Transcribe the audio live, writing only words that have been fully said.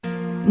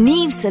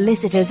Neves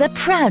Solicitors are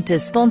proud to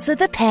sponsor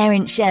The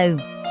Parent Show.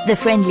 The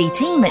friendly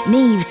team at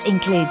Neves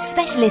includes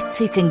specialists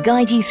who can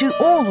guide you through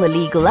all the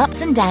legal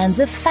ups and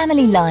downs of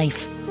family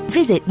life.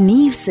 Visit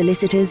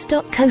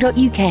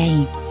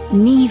nevesolicitors.co.uk.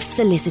 Neves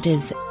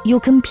Solicitors,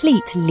 your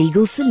complete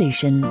legal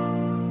solution.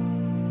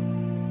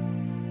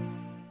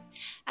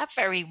 A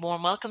very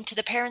warm welcome to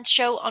The Parents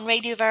Show on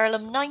Radio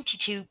Verulam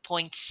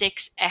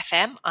 92.6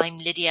 FM. I'm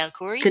Lydia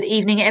El-Khoury. Good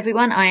evening,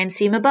 everyone. I am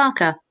Seema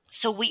Barker.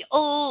 So we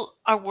all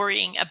are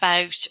worrying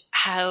about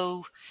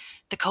how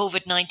the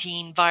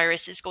COVID-19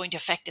 virus is going to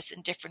affect us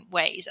in different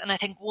ways. And I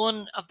think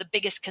one of the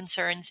biggest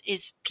concerns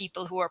is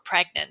people who are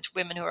pregnant,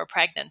 women who are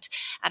pregnant,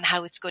 and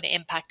how it's going to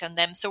impact on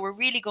them. So we're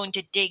really going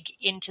to dig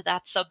into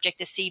that subject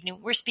this evening.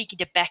 We're speaking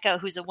to Becca,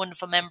 who's a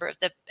wonderful member of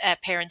the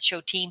Parents Show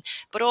team,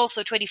 but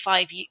also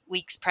 25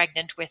 weeks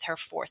pregnant with her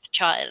fourth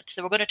child.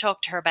 So we're going to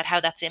talk to her about how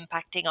that's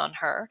impacting on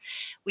her.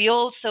 We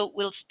also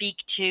will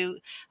speak to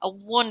a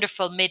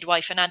wonderful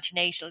midwife and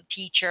antenatal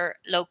teacher,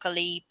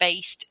 locally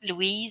based,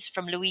 Louise,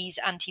 from Louise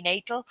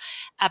Antenatal,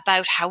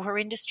 about how her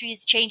industry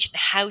has changed and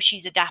how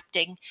she's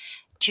adapting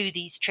to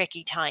these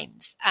tricky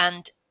times.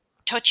 And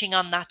touching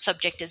on that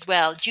subject as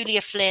well, Julia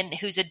Flynn,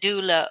 who's a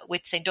doula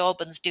with St.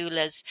 Albans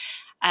Doulas,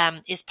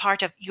 is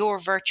part of Your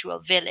Virtual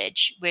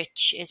Village,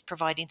 which is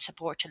providing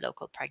support to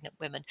local pregnant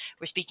women.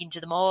 We're speaking to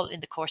them all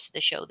in the course of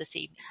the show this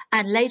evening.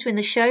 And later in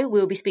the show,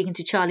 we'll be speaking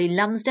to Charlie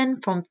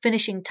Lumsden from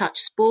Finishing Touch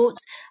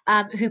Sports,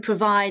 who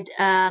provide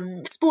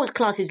sports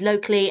classes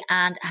locally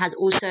and has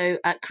also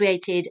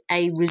created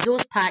a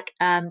resource pack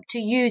to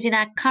use in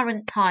our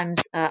current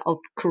times of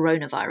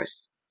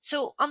coronavirus.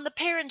 So on the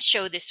Parents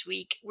Show this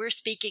week, we're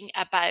speaking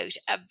about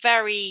a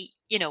very,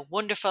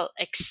 wonderful,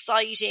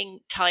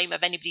 exciting time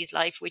of anybody's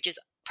life, which is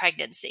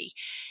pregnancy.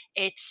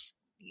 It's,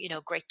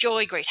 great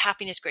joy, great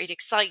happiness, great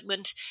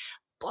excitement.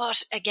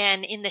 But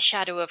again, in the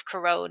shadow of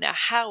corona,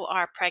 how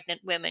are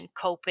pregnant women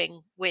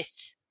coping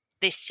with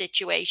this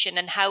situation,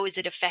 and how is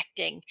it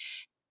affecting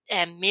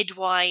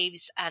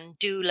midwives and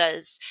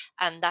doulas?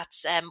 And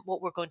that's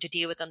what we're going to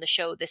deal with on the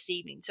show this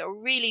evening. So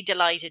really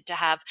delighted to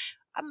have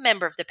a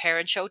member of the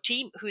Parent Show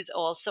team who's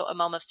also a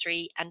mum of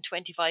 3 and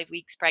 25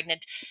 weeks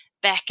pregnant,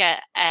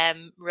 Becca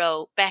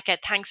Rowe. Becca,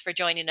 thanks for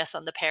joining us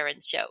on the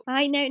Parents Show.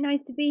 Hi,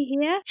 nice to be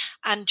here.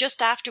 And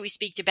just after we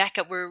speak to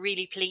Becca, we're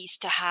really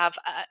pleased to have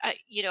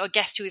a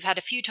guest who we've had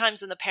a few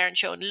times on the Parent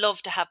Show and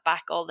love to have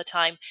back all the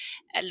time,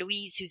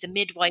 Louise, who's a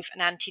midwife and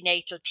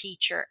antenatal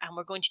teacher, and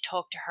we're going to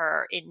talk to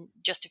her in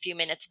just a few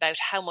minutes about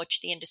how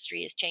much the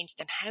industry has changed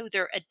and how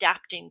they're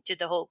adapting to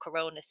the whole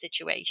corona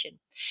situation.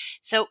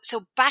 So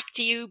back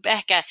to you,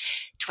 Becca.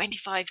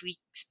 25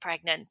 weeks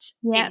pregnant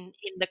in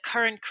the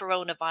current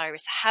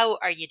coronavirus. How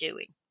are you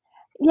doing?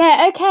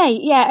 Yeah,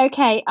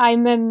 okay.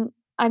 I'm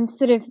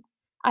sort of,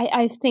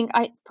 I think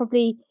it's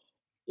probably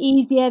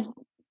easier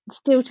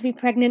still to be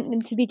pregnant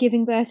than to be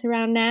giving birth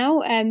around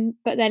now.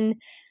 But then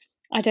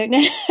I don't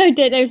know.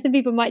 Some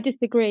people might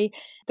disagree,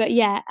 but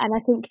yeah. And I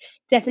think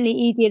definitely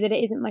easier that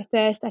it isn't my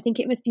first. I think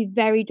it must be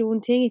very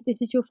daunting if this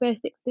is your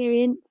first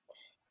experience.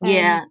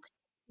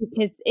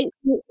 Because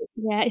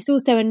it's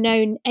also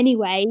unknown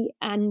anyway,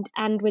 and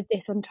with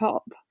this on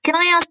top. Can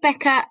I ask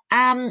Becca?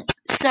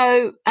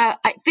 So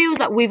it feels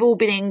like we've all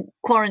been in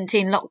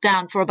quarantine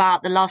lockdown for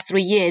about the last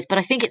 3 years, but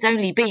I think it's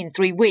only been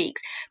 3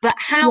 weeks. But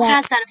how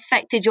has that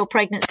affected your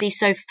pregnancy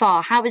so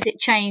far? How has it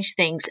changed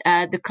things?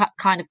 The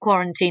kind of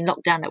quarantine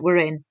lockdown that we're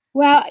in.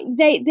 Well,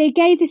 they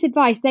gave this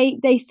advice.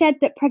 They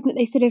said that pregnant.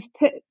 They sort of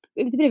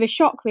it was a bit of a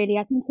shock, really.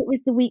 I think it was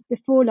the week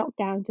before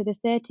lockdown, so the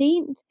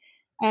 13th.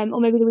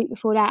 Or maybe the week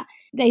before that,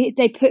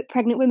 they put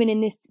pregnant women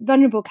in this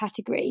vulnerable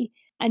category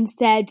and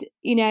said,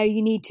 you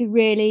need to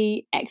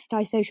really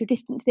exercise social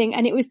distancing.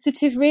 And it was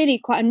sort of really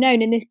quite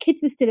unknown. And the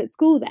kids were still at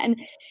school then.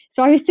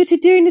 So I was sort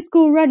of doing the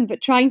school run,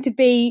 but trying to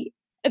be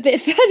a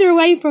bit further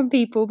away from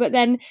people, but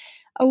then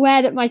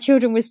aware that my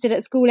children were still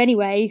at school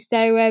anyway.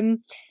 So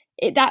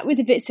that was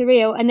a bit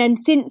surreal. And then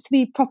since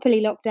we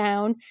properly locked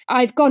down,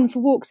 I've gone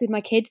for walks with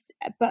my kids,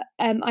 but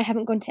I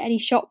haven't gone to any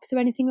shops or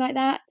anything like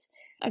that.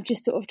 I've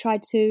just sort of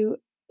tried to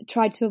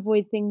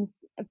avoid things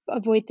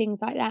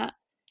like that.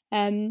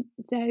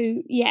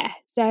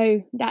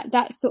 So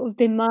that's sort of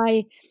been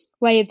my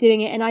way of doing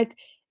it. And I've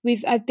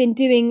been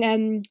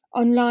doing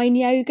online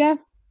yoga,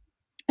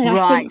 and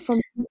I think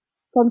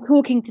from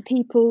talking to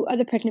people,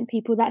 other pregnant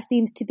people, that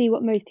seems to be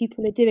what most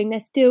people are doing.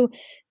 They're still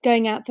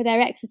going out for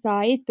their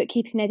exercise, but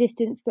keeping their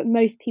distance. But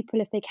most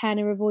people, if they can,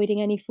 are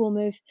avoiding any form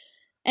of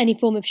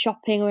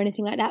shopping or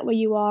anything like that, where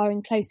you are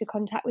in closer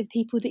contact with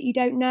people that you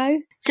don't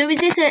know. So is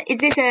this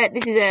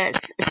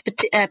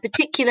a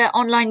particular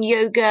online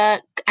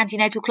yoga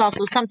antenatal class,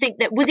 or something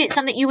was it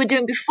something you were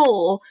doing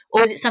before,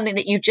 or is it something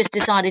that you've just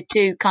decided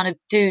to kind of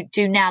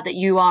do now that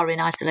you are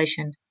in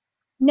isolation?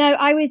 No,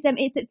 I was.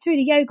 It's through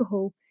the yoga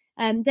hall.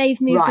 They've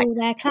moved all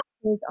their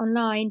classes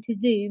online to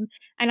Zoom,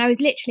 and I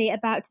was literally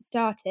about to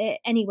start it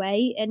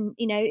anyway, and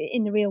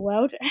in the real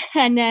world,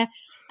 and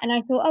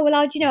I thought, oh well,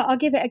 I'll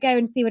give it a go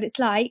and see what it's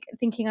like,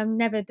 thinking I've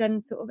never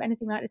done sort of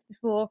anything like this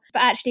before.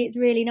 But actually, it's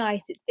really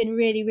nice. It's been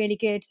really, really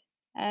good.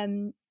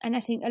 And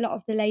I think a lot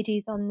of the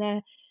ladies on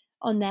there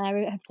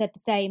have said the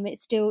same.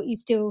 It's still, you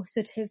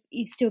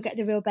still get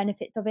the real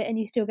benefits of it, and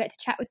you still get to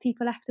chat with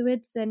people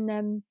afterwards.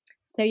 And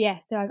so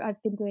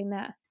I've been doing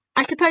that.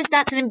 I suppose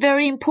that's a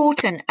very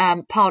important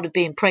part of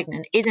being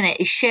pregnant, isn't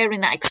it? Is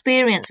sharing that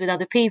experience with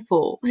other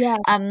people. Yeah.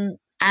 And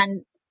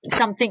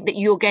something that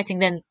you're getting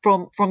then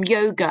from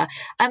yoga.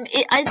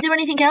 Is there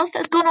anything else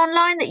that's gone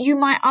online that you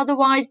might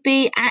otherwise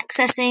be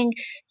accessing,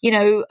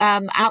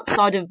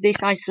 outside of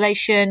this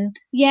isolation?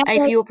 Yeah.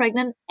 If you're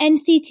pregnant?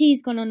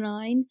 NCT's gone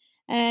online.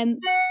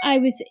 I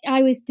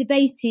was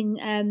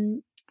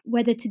debating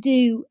whether to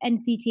do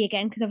NCT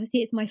again, because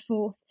obviously it's my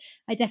fourth.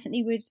 I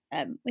definitely would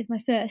with my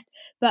first,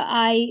 but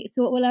I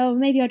thought, well,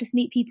 maybe I'll just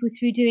meet people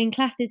through doing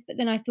classes. But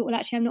then I thought, well,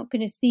 actually, I'm not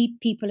going to see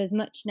people as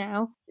much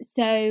now,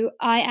 so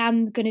I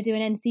am going to do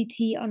an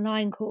NCT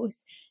online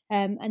course.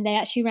 And they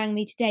actually rang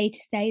me today to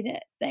say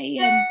that they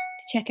to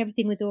check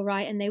everything was all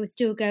right, and they were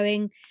still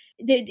going.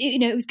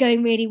 It was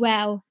going really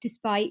well,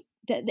 despite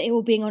that it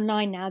all being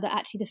online now. That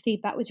actually the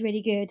feedback was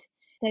really good.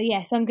 So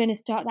yes, I'm going to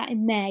start that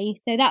in May.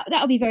 So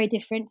that'll be very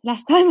different to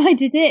last time I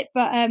did it,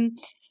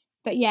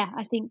 but yeah,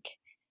 I think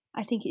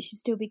it should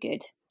still be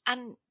good.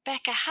 And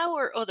Becca, how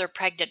are other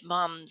pregnant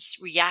moms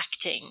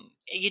reacting?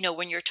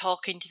 When you're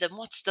talking to them,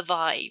 what's the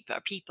vibe?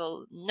 Are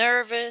people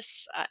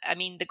nervous? I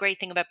mean, the great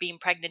thing about being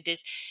pregnant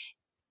is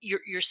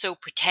you're so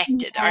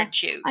protected,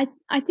 aren't you?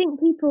 I think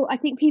people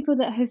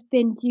that have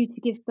been due to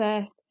give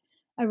birth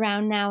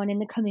around now and in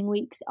the coming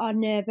weeks are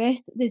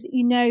nervous. There's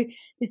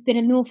been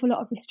an awful lot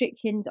of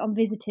restrictions on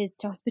visitors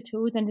to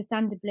hospitals,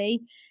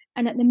 understandably,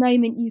 and at the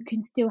moment you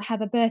can still have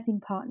a birthing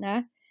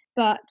partner,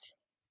 but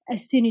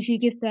as soon as you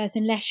give birth,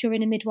 unless you're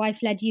in a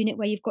midwife-led unit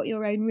where you've got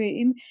your own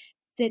room,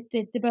 the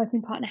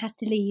birthing partner has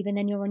to leave and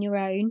then you're on your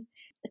own.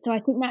 So I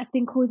think that's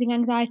been causing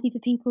anxiety for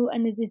people,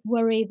 and there's this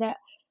worry that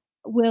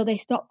will they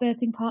stop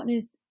birthing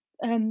partners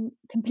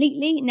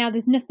completely? Now,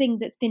 there's nothing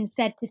that's been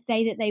said to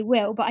say that they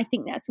will, but I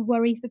think that's a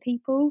worry for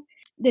people.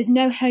 There's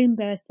no home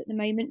births at the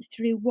moment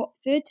through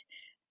Watford.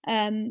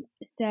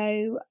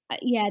 So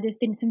there's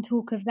been some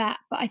talk of that,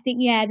 but I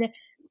think,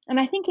 and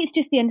I think it's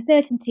just the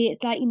uncertainty.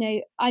 It's like,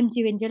 I'm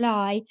due in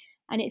July,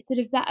 and it's sort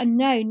of that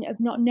unknown of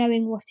not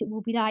knowing what it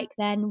will be like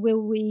then.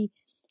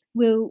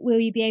 Will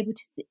you be able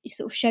to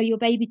sort of show your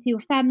baby to your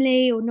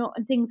family or not,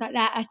 and things like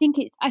that. I think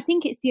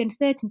it's the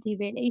uncertainty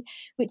really,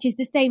 which is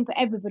the same for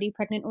everybody,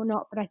 pregnant or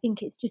not. But I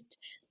think it's just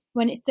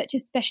when it's such a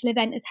special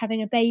event as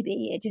having a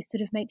baby, it just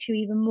sort of makes you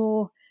even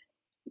more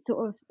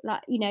sort of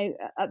like,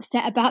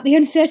 upset about the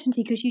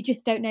uncertainty, because you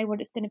just don't know what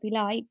it's going to be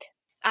like.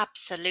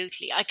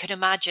 Absolutely. I could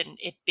imagine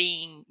it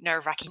being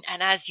nerve-wracking.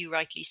 And as you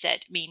rightly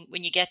said, I mean,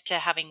 when you get to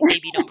having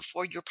baby number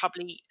 4, you're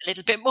probably a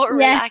little bit more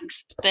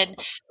relaxed than,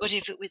 but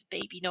if it was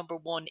baby number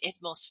 1, it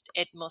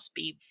must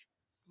be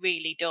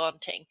really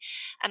daunting.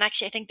 And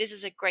actually, I think this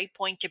is a great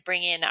point to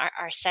bring in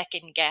our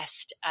second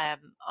guest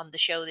on the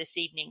show this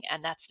evening,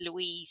 and that's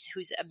Louise,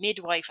 who's a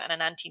midwife and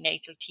an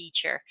antenatal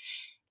teacher.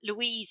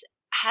 Louise,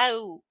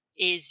 how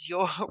is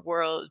your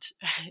world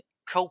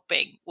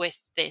coping with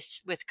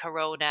this, with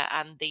Corona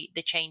and the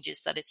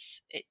changes that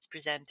it's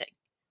presenting?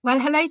 Well,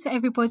 hello to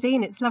everybody,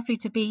 and it's lovely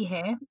to be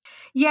here.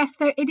 Yes,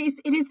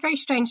 it is very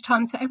strange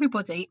times for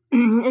everybody.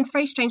 It's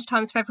very strange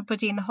times for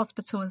everybody in the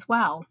hospital as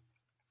well.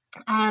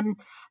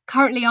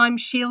 Currently I'm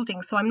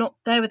shielding, so I'm not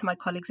there with my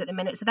colleagues at the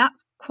minute, so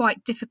that's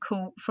quite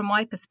difficult from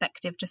my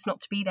perspective, just not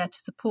to be there to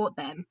support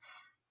them.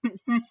 But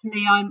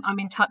certainly I'm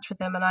in touch with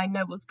them and I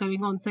know what's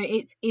going on. So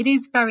it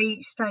is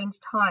very strange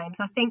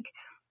times. I think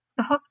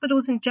the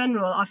hospitals in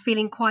general are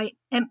feeling quite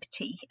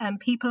empty, and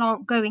people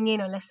aren't going in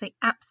unless they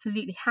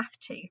absolutely have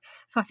to.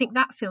 So I think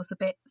that feels a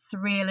bit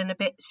surreal and a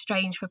bit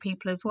strange for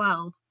people as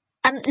well.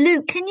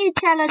 Luke, can you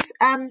tell us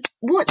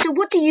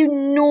what do you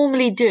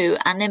normally do,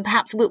 and then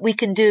perhaps what we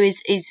can do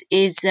is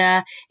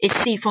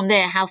see from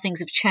there how things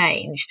have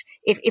changed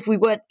if we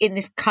weren't in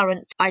this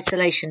current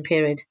isolation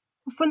period?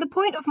 From the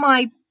point of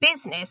my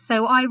business,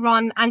 so I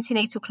run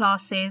antenatal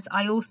classes.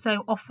 I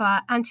also offer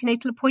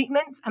antenatal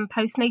appointments and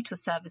postnatal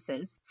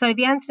services. So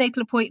the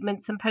antenatal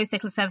appointments and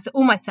postnatal services,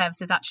 all my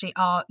services actually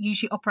are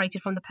usually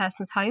operated from the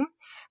person's home.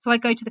 So I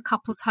go to the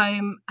couple's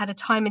home at a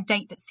time and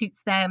date that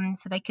suits them,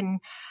 so they can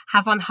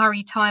have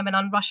unhurried time and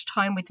unrushed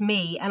time with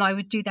me. And I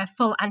would do their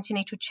full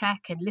antenatal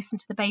check and listen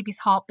to the baby's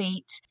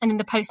heartbeat. And in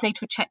the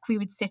postnatal check, we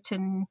would sit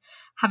and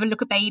have a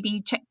look at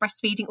baby, check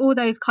breastfeeding, all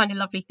those kind of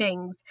lovely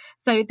things.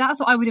 So that's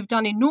what I would have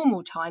done in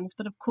normal times.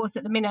 But of course,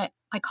 at the minute,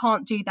 I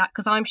can't do that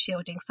because I'm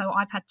shielding. So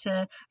I've had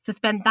to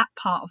suspend that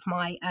part of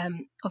my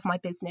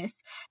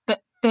business.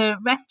 But the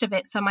rest of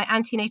it, so my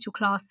antenatal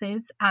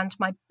classes and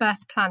my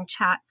birth plan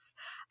chats,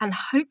 and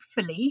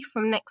hopefully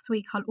from next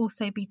week, I'll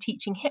also be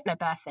teaching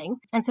hypnobirthing.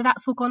 And so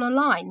that's all gone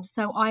online.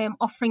 So I am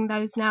offering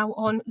those now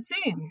on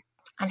Zoom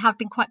and have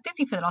been quite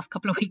busy for the last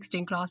couple of weeks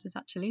doing classes,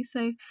 actually.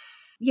 So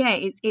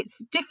it's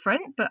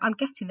different, but I'm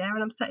getting there,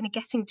 and I'm certainly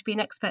getting to be an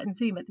expert in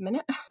Zoom at the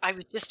minute. I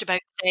was just about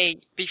to say,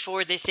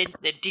 before this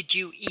incident, did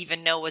you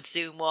even know what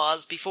Zoom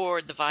was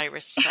before the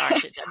virus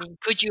started? I mean,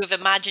 could you have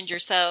imagined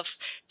yourself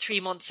 3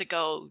 months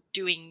ago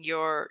giving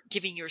your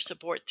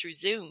support through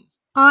Zoom?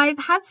 I've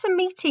had some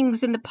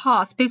meetings in the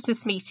past,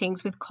 business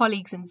meetings with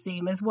colleagues in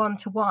Zoom as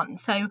one-to-one.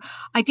 So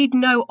I did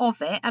know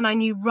of it and I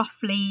knew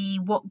roughly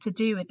what to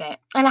do with it.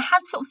 And I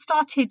had sort of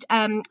started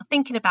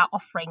thinking about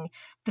offering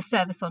the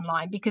service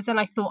online, because then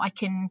I thought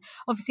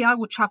obviously I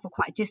will travel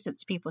quite a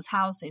distance to people's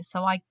houses.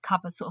 So I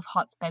cover sort of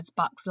Herts, Beds,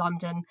 Bucks,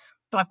 London,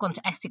 but I've gone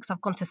to Essex,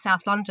 I've gone to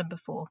South London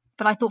before.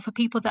 But I thought for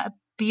people that are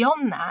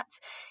beyond that,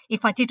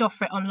 if I did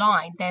offer it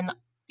online, then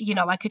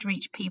I could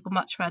reach people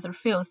much further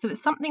afield. So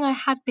it's something I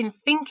had been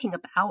thinking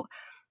about,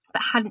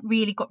 but hadn't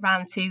really got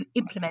round to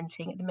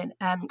implementing at the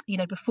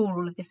minute, before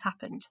all of this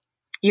happened.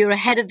 You're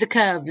ahead of the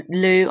curve,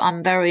 Lou.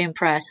 I'm very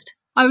impressed.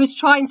 I was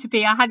trying to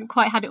be. I hadn't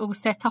quite had it all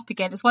set up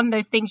again. It's one of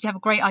those things, you have a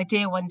great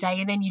idea one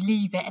day and then you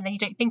leave it and then you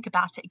don't think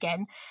about it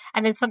again.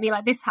 And then something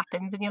like this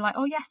happens and you're like,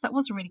 oh yes, that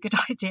was a really good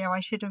idea.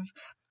 I should have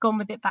gone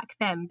with it back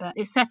then. But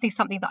it's certainly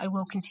something that I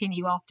will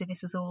continue after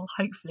this is all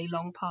hopefully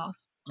long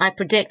past. I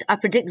predict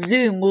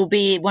Zoom will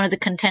be one of the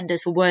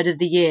contenders for Word of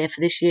the Year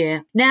for this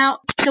year. Now,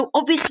 so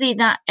obviously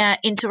that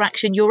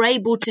interaction, you're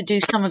able to do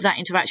some of that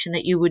interaction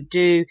that you would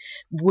do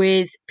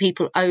with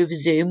people over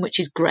Zoom, which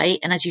is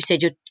great. And as you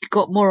said, you've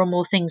got more and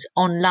more things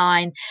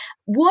online.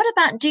 What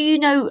about,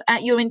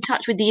 you're in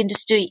touch with the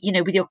industry,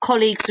 with your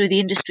colleagues through the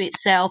industry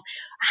itself.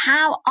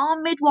 How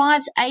are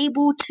midwives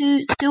able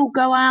to still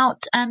go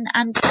out and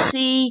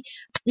see,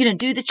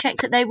 do the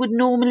checks that they would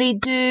normally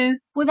do?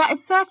 Well, that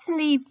is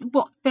certainly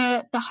what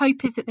the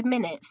hope is at the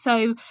minute.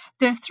 So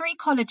the three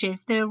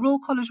colleges, the Royal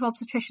College of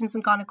Obstetricians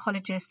and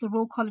Gynecologists, the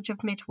Royal College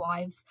of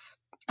Midwives,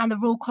 and the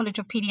Royal College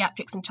of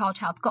Paediatrics and Child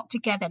Health got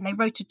together and they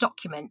wrote a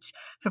document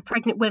for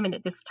pregnant women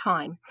at this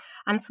time.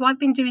 And so I've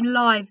been doing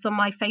lives on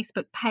my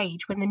Facebook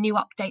page when the new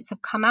updates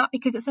have come out,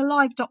 because it's a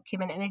live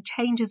document and it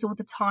changes all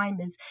the time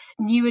as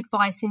new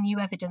advice and new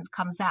evidence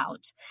comes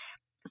out.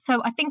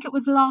 So I think it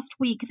was last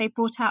week they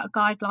brought out a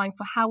guideline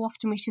for how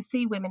often we should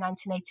see women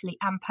antenatally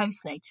and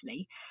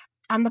postnatally.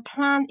 And the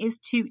plan is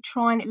to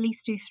try and at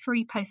least do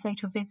 3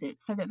 postnatal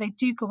visits so that they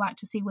do go out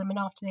to see women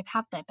after they've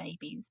had their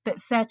babies, but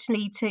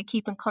certainly to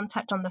keep in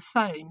contact on the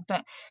phone.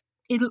 But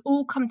it'll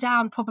all come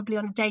down probably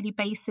on a daily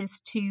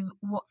basis to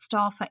what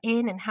staff are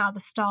in and how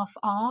the staff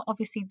are.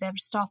 Obviously, if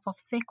there's staff off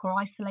sick or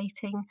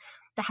isolating,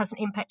 that has an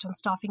impact on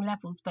staffing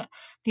levels. But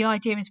the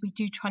idea is we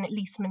do try and at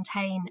least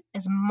maintain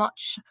as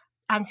much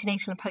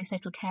antenatal and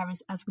postnatal care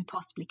as we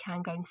possibly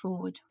can going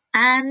forward.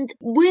 And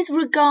with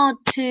regard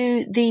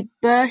to the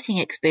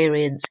birthing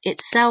experience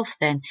itself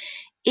then,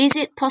 is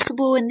it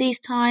possible in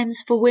these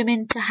times for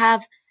women to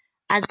have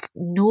as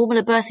normal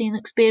a birthing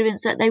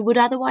experience that they would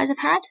otherwise have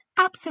had?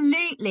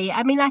 Absolutely.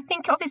 I mean, I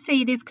think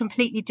obviously it is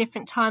completely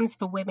different times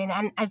for women.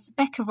 And as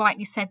Becca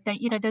rightly said, that,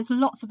 there's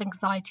lots of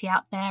anxiety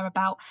out there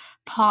about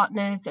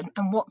partners and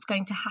what's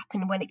going to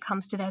happen when it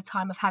comes to their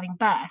time of having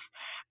birth.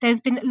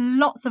 There's been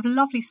lots of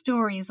lovely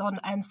stories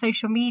on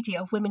social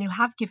media of women who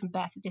have given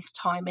birth at this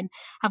time and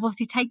have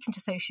obviously taken to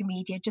social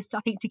media just, I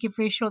think, to give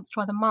reassurance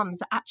to other mums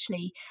that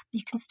actually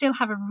you can still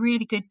have a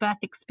really good birth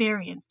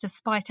experience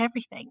despite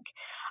everything.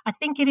 I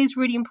think it is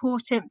really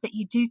important that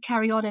you do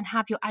carry on and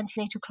have your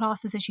antenatal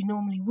classes as you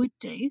normally would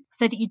do,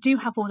 so that you do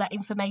have all that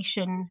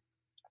information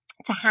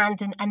to hand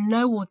and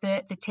know all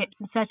the tips.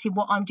 And certainly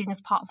what I'm doing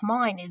as part of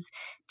mine is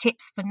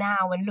tips for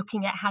now and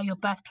looking at how your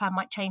birth plan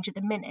might change at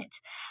the minute,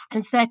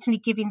 and certainly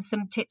giving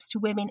some tips to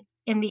women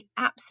in the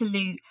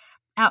absolute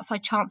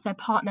outside chance their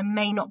partner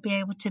may not be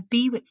able to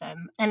be with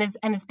them. And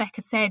as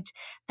Becca said,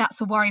 that's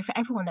a worry for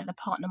everyone, that the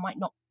partner might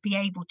not be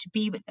able to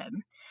be with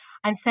them.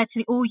 And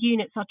certainly all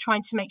units are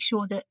trying to make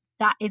sure that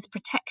is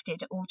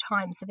protected at all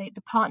times, so that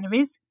the partner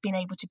is being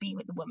able to be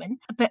with the woman.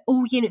 But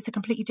all units are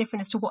completely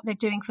different as to what they're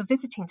doing for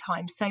visiting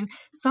time. So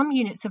some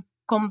units have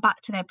gone back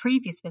to their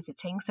previous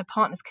visiting, so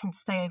partners can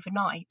stay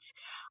overnight.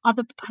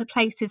 Other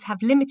places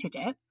have limited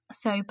it.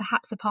 So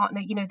perhaps a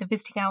partner, the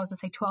visiting hours are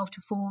say 12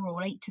 to 4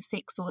 or 8 to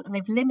 6, and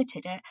they've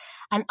limited it.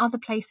 And other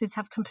places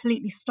have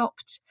completely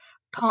stopped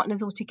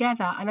partners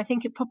altogether. And I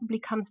think it probably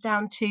comes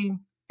down to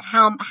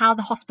how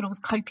the hospital is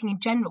coping in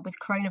general with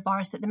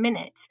coronavirus at the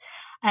minute,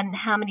 and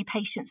how many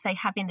patients they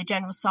have in the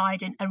general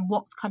side, and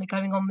what's kind of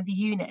going on with the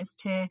unit as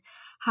to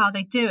how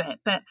they do it.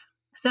 But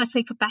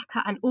certainly for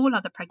Becca and all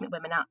other pregnant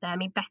women out there, I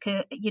mean,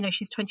 Becca,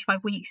 she's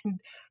 25 weeks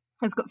and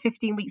has got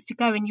 15 weeks to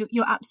go, and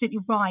you're absolutely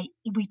right.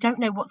 We don't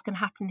know what's going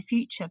to happen in the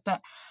future, but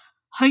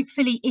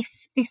hopefully if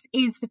this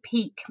is the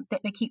peak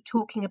that they keep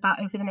talking about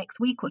over the next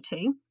week or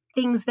two,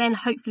 things then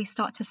hopefully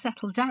start to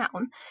settle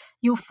down.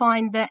 You'll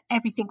find that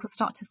everything will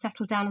start to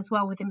settle down as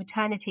well within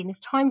maternity. And as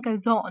time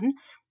goes on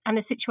and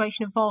the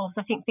situation evolves,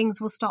 I think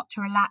things will start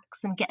to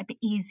relax and get a bit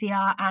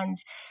easier. And,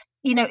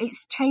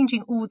 it's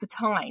changing all the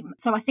time.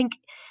 So I think,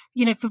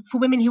 for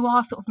women who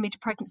are sort of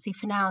mid-pregnancy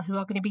for now, who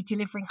are going to be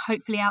delivering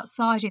hopefully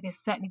outside of this,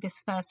 certainly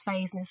this first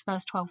phase and this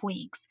first 12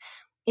 weeks,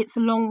 it's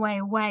a long way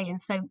away.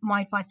 And so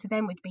my advice to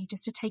them would be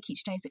just to take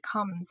each day as it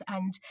comes,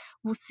 and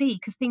we'll see,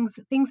 because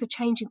things are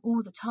changing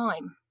all the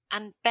time.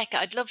 And Becca,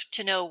 I'd love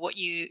to know what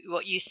you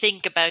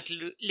think about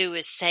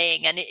Lewis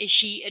saying, and is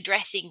she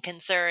addressing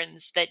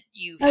concerns that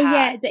you've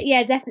had?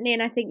 Yeah, definitely.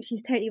 And I think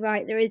she's totally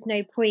right. There is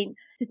no point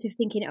sort of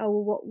thinking, oh,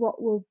 well,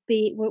 what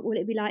will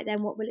it be like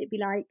then? What will it be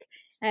like?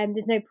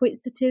 There's no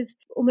point sort of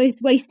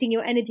almost wasting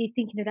your energy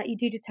thinking of that. You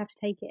do just have to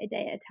take it a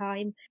day at a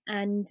time.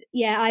 And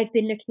yeah, I've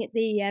been looking at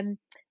the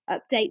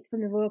updates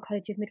from the Royal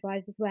College of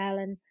Midwives as well.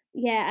 And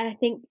yeah, and I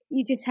think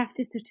you just have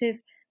to sort of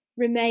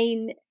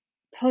remain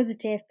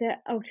positive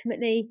that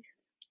ultimately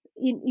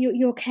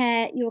your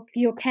care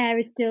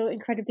is still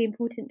incredibly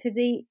important to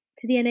the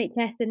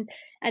NHS,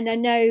 and I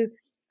know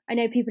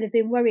people have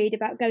been worried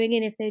about going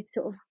in if they've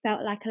sort of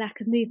felt like a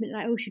lack of movement,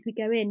 like, oh, should we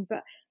go in?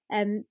 But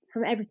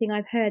from everything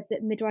I've heard,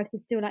 that midwives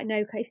are still like,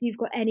 no, if you've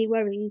got any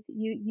worries,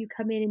 you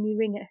come in and you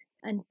ring us.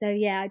 And so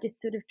yeah, I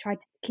just sort of tried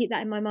to keep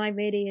that in my mind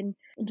really, and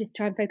just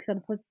try and focus on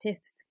the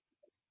positives.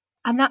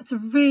 And that's a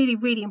really,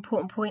 really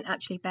important point,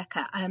 actually,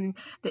 Becca,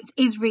 that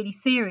is really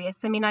serious.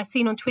 I mean, I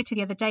seen on Twitter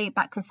the other day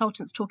about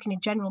consultants talking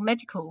in general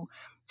medical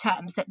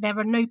terms that there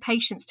are no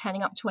patients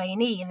turning up to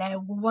A&E, and they're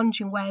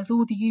wondering where's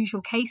all the usual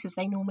cases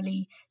they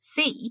normally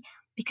see,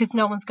 because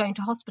no one's going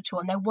to hospital,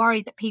 and they're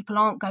worried that people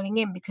aren't going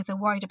in because they're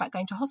worried about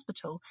going to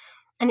hospital.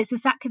 And it's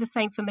exactly the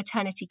same for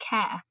maternity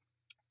care.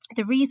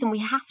 The reason we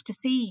have to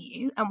see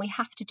you and we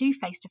have to do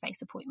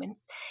face-to-face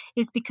appointments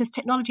is because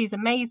technology is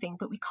amazing,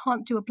 but we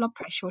can't do a blood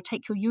pressure or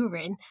take your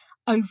urine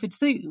over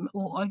Zoom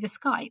or over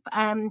Skype.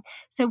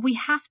 So we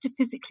have to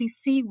physically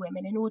see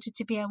women in order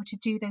to be able to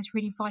do those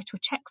really vital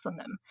checks on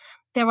them.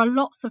 There are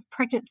lots of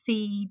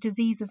pregnancy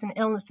diseases and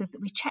illnesses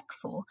that we check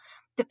for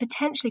that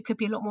potentially could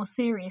be a lot more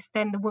serious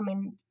than the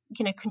woman,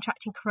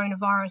 contracting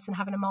coronavirus and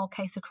having a mild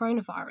case of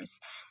coronavirus.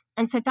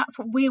 And so that's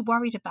what we're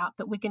worried about,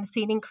 that we're going to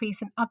see an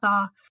increase in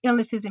other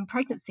illnesses in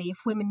pregnancy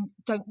if women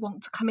don't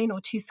want to come in or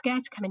too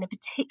scared to come in, and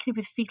particularly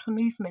with fetal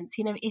movements.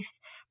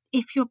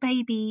 If your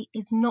baby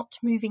is not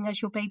moving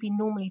as your baby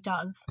normally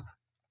does,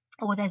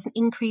 or there's an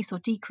increase or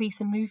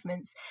decrease in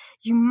movements,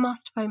 you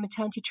must phone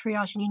maternity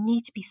triage, and you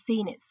need to be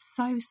seen. It's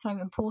so, so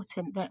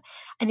important that,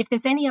 and if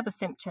there's any other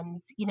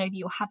symptoms, that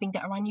you're having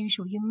that are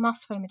unusual, you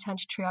must phone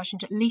maternity triage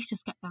and at least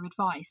just get their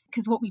advice.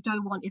 Because what we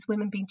don't want is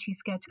women being too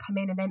scared to come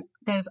in, and then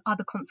there's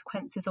other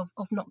consequences of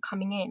not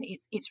coming in.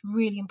 It's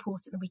really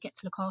important that we get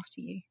to look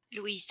after you.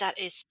 Louise, that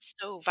is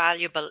so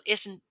valuable,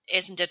 isn't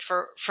it,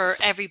 for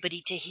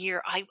everybody to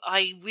hear?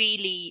 I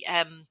really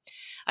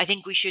I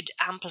think we should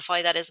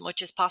amplify that as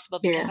much as possible,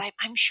 because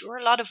I'm sure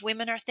a lot of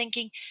women are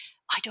thinking,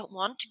 I don't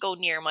want to go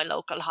near my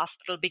local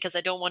hospital because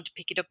I don't want to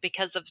pick it up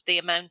because of the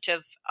amount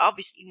of,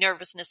 obviously,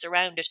 nervousness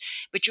around it.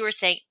 But you're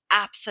saying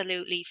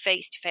absolutely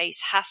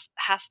face-to-face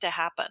has to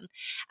happen.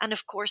 And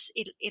of course,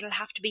 it'll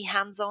have to be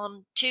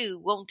hands-on too,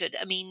 won't it?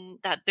 I mean,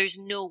 that there's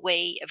no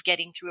way of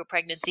getting through a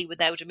pregnancy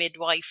without a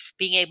midwife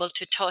being able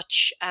to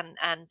touch and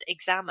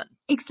examine.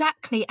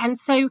 Exactly. And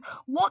so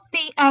what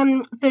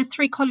the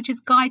three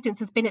colleges guidance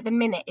has been at the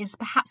minute is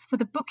perhaps for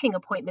the booking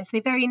appointments, the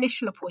very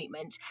initial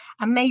appointment,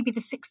 and maybe the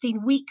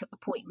 16-week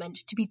appointment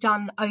to be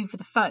done over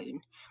the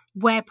phone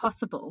where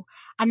possible.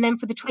 And then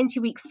for the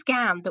 20-week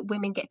scan, that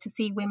women get to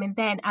see women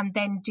then, and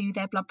then do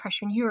their blood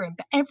pressure and urine.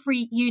 But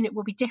every unit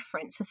will be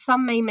different. So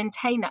some may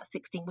maintain that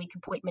 16-week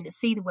appointment and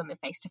see the women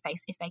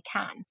face-to-face if they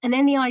can. And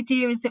then the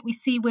idea is that we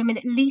see women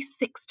at least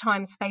 6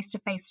 times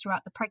face-to-face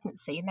throughout the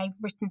pregnancy, and they've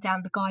written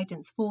down the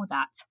guidance for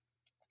that.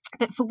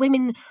 But for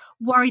women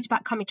worried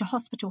about coming to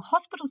hospital,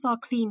 hospitals are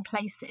clean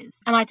places.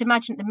 And I'd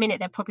imagine at the minute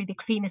they're probably the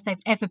cleanest they've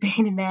ever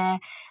been in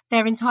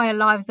their entire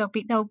lives.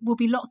 There will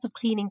be lots of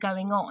cleaning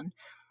going on.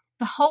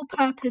 The whole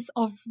purpose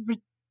of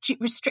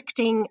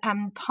restricting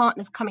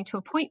partners coming to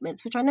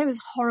appointments, which I know is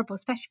horrible,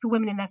 especially for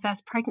women in their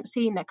first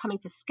pregnancy and they're coming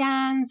for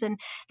scans, and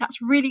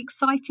that's really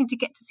exciting to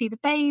get to see the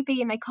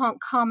baby and they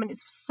can't come, and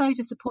it's so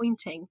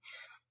disappointing.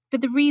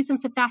 But the reason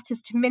for that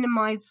is to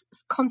minimise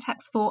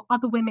contacts for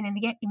other women in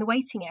the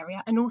waiting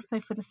area, and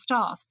also for the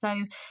staff. So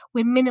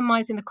we're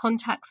minimising the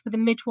contacts for the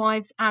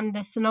midwives and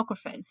the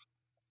sonographers.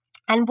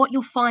 And what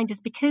you'll find is,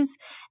 because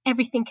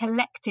everything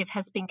elective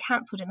has been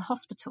cancelled in the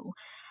hospital,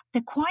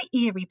 they're quite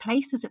eerie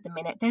places at the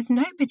minute. There's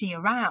nobody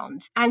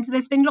around. And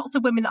there's been lots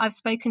of women that I've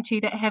spoken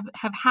to that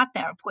have had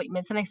their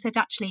appointments, and they said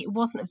actually it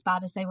wasn't as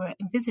bad as they were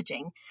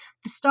envisaging.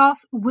 The staff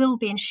will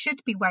be and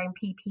should be wearing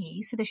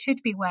PPE, so they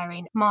should be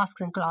wearing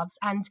masks and gloves.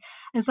 And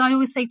as I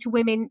always say to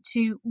women,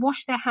 to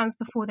wash their hands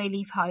before they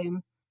leave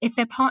home. If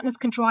their partners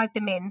can drive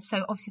them in,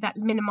 so obviously that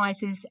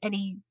minimises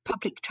any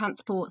public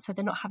transport, so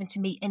they're not having to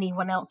meet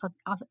anyone else,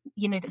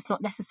 that's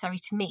not necessary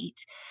to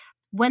meet.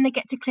 When they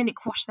get to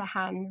clinic, wash their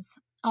hands.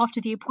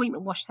 After the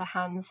appointment, wash their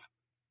hands.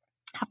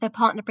 Have their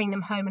partner bring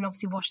them home, and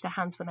obviously wash their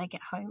hands when they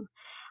get home.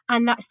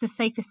 And that's the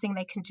safest thing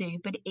they can do.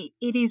 But it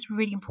is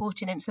really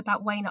important, and it's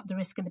about weighing up the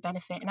risk and the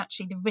benefit. And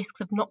actually the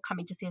risks of not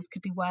coming to see us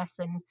could be worse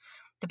than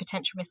the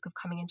potential risk of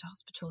coming into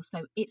hospital.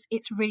 So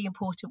it's really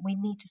important. We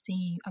need to see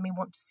you, and we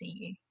want to see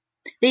you.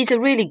 These are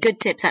really good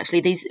tips,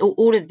 actually.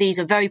 All of these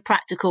are very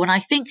practical. And I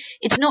think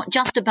it's not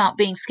just about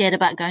being scared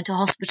about going to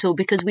hospital,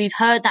 because we've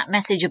heard that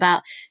message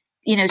about,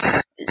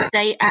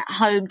 stay at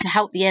home to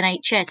help the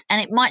NHS.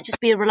 And it might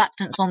just be a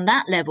reluctance on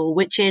that level,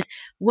 which is,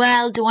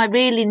 well, do I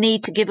really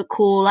need to give a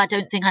call? I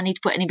don't think I need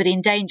to put anybody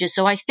in danger.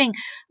 So I think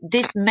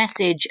this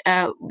message,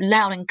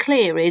 loud and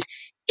clear, is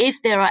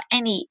if there are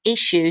any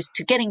issues,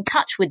 to get in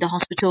touch with the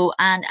hospital,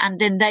 and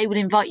then they would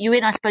invite you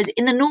in, I suppose,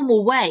 in the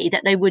normal way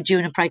that they would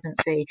during a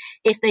pregnancy,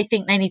 if they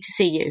think they need to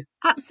see you.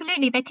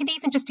 Absolutely. They can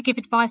even just to give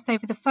advice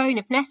over the phone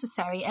if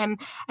necessary.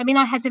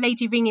 I had a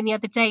lady ring in the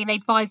other day and they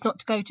advised not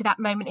to go to that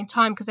moment in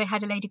time because they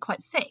had a lady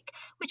quite sick,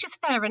 which is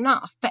fair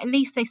enough. But at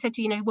least they said,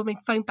 women,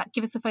 phone back,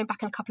 give us the phone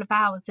back in a couple of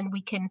hours and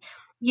we can,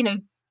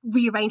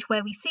 rearrange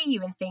where we see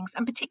you and things.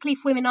 And particularly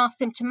if women are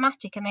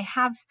symptomatic and they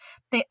have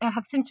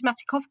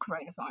symptomatic of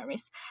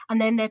coronavirus,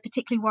 and then they're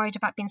particularly worried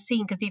about being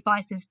seen, because the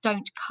advice is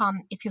don't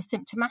come if you're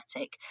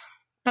symptomatic.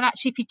 But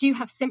actually, if you do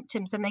have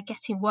symptoms and they're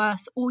getting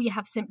worse, or you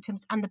have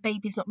symptoms and the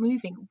baby's not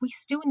moving, we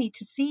still need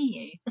to see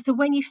you. So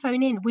when you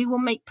phone in, we will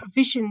make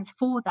provisions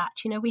for that.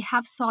 We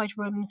have side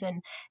rooms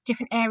and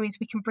different areas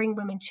we can bring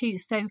women to.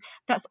 So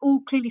that's all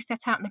clearly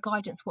set out in the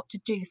guidance what to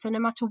do. So no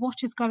matter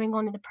what is going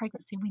on in the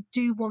pregnancy, we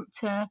do want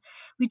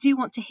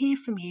to hear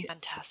from you.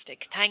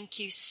 Fantastic. Thank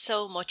you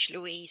so much,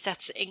 Louise.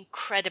 That's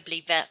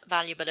incredibly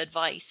valuable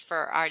advice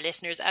for our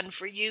listeners and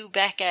for you,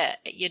 Becca,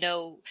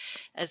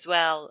 as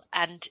well.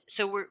 And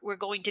so we're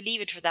going to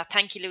leave it for that.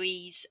 Thank you,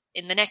 Louise.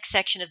 In the next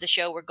section of the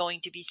show, we're going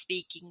to be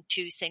speaking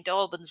to St.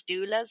 Albans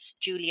doulas.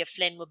 Julia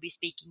Flynn will be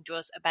speaking to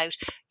us about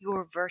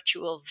your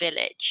virtual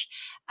village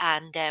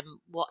and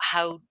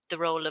how the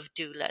role of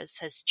doulas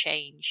has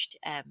changed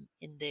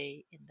in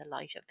the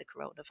light of the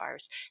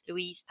coronavirus.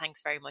 Louise,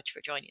 thanks very much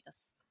for joining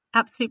us.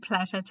 Absolute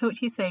pleasure. Talk to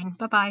you soon.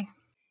 Bye-bye.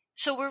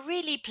 So we're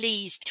really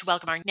pleased to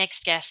welcome our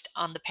next guest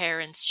on the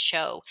Parents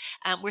Show.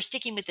 We're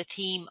sticking with the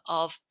theme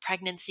of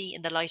pregnancy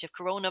in the light of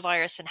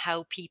coronavirus and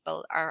how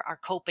people are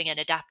coping and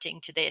adapting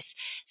to this.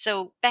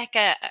 So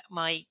Becca,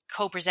 my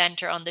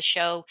co-presenter on the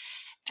show,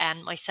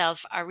 and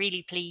myself are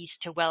really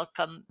pleased to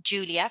welcome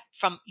Julia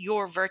from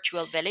Your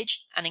Virtual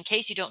Village. And in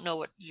case you don't know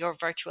what Your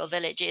Virtual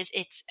Village is,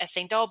 it's a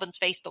St. Albans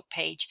Facebook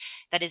page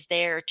that is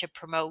there to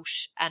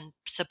promote and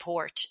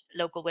support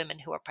local women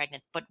who are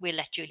pregnant. But we'll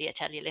let Julia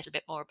tell you a little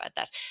bit more about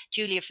that.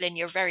 Julia Flynn,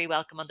 you're very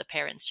welcome on the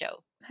Parents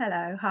Show.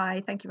 Hello,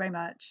 hi, thank you very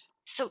much.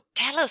 So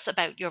tell us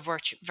about your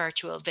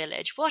virtual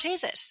village. What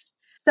is it?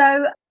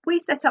 So we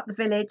set up the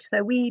village,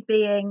 so we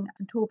being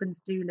St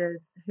Albans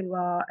doulas, who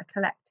are a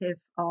collective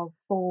of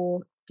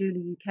 4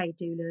 Doula UK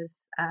doulas,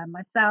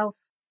 myself,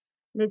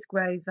 Liz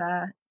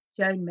Grover,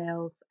 Joan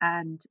Mills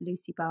and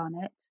Lucy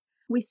Barnett.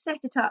 We set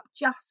it up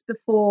just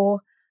before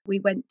we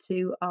went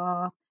to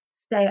our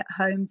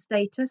stay-at-home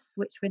status,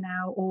 which we're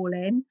now all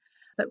in.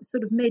 So it was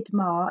sort of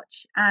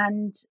mid-March,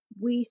 and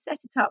we set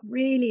it up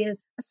really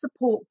as a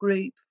support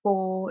group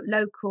for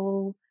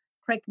local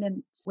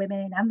pregnant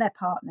women and their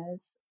partners,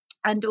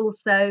 and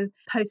also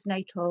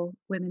postnatal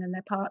women and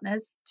their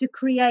partners, to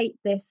create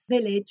this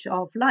village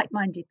of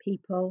like-minded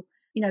people.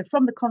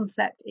 From the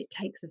concept, it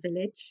takes a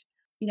village.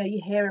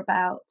 You hear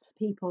about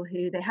people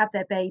who they have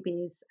their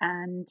babies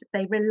and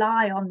they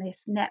rely on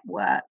this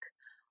network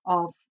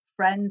of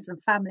friends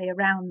and family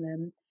around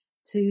them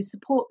to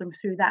support them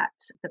through that,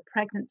 the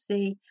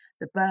pregnancy,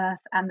 the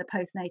birth and the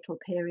postnatal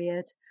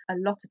period. A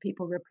lot of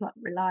people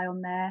rely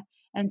on their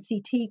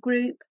NCT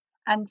group.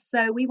 And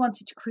so we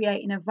wanted to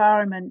create an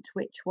environment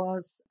which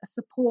was a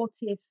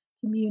supportive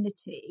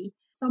community,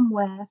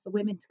 somewhere for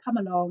women to come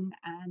along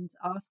and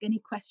ask any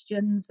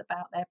questions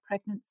about their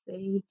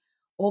pregnancy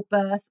or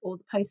birth or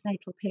the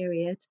postnatal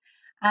period,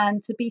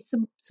 and to be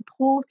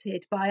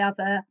supported by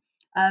other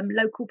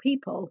local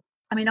people.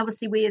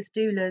 Obviously we as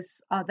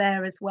doulas are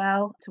there as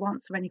well to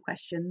answer any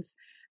questions,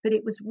 but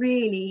it was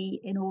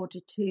really in order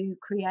to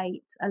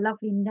create a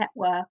lovely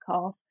network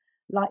of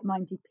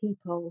like-minded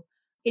people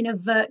in a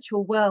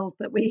virtual world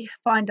that we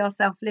find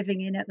ourselves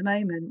living in at the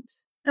moment.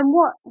 And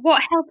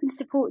what help and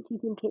support do you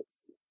think it's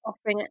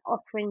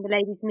offering the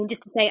ladies?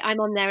 Just to say, I'm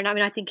on there, and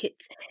I think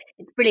it's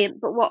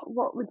brilliant. But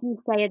what would you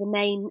say are the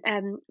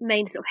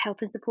main sort of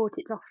help and support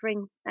it's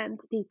offering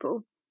to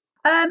people?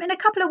 In a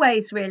couple of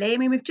ways, really.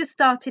 We've just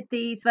started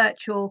these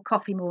virtual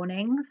coffee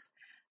mornings.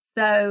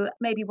 So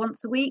maybe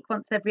once a week,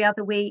 once every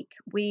other week,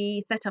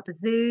 we set up a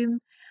Zoom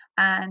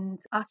and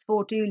us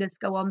 4 doulas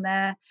go on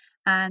there.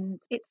 And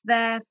it's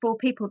there for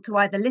people to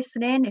either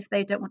listen in if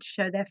they don't want to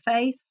show their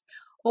face,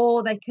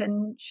 or they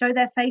can show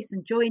their face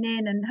and join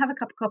in and have a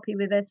cup of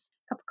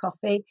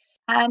coffee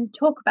and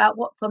talk about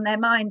what's on their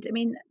mind.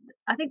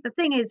 I think the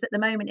thing is at the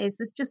moment is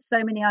there's just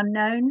so many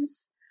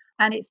unknowns,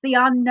 and it's the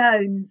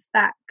unknowns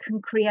that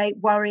can create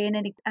worry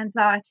and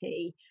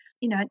anxiety.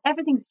 And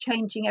everything's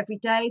changing every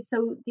day.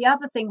 So the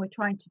other thing we're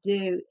trying to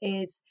do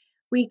is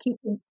we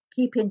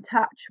keep in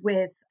touch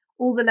with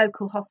all the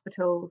local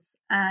hospitals,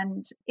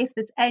 and if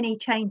there's any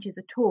changes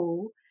at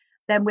all,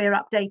 then we're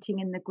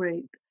updating in the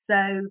group.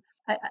 So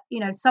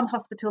some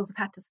hospitals have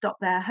had to stop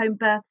their home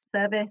birth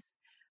service,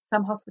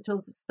 Some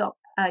hospitals have stopped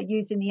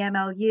using the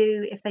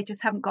MLU if they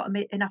just haven't got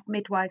enough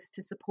midwives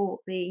to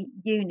support the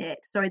unit.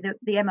 Sorry, the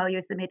MLU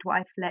is the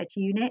midwife-led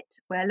unit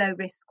where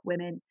low-risk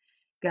women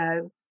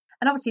go.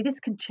 And obviously this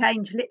can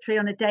change literally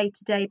on a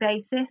day-to-day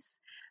basis.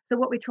 So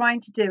what we're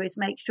trying to do is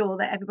make sure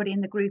that everybody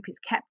in the group is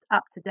kept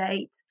up to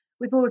date.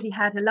 We've already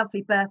had a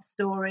lovely birth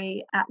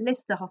story at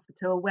Lister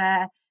Hospital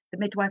where the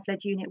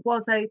midwife-led unit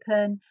was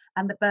open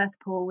and the birth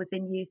pool was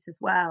in use as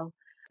well.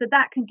 So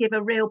that can give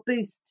a real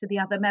boost to the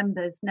other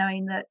members,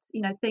 knowing that,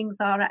 things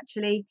are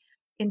actually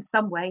in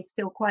some ways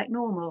still quite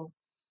normal.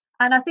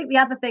 And I think the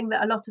other thing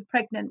that a lot of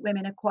pregnant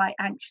women are quite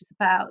anxious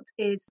about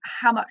is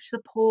how much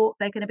support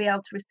they're going to be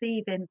able to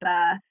receive in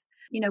birth.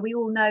 We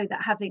all know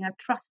that having a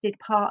trusted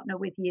partner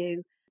with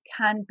you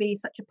can be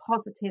such a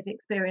positive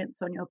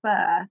experience on your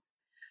birth.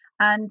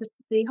 And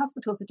the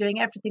hospitals are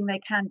doing everything they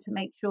can to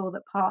make sure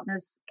that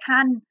partners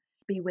can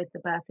be with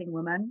the birthing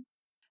woman.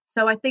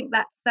 So I think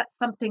that's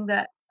something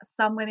that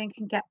some women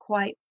can get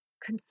quite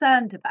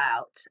concerned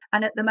about.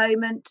 And at the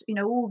moment,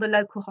 all the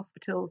local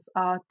hospitals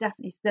are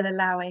definitely still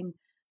allowing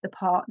the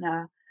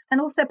partner.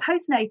 And also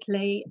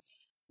postnatally,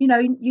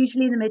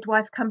 usually the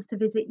midwife comes to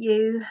visit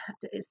you,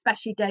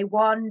 especially day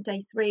 1,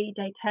 day 3,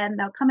 day 10,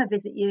 they'll come and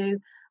visit you.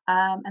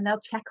 And they'll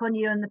check on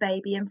you and the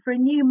baby. And for a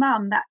new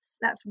mum,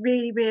 that's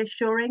really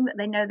reassuring that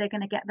they know they're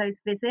going to get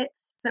those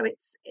visits. So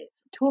it's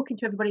talking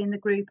to everybody in the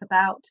group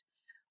about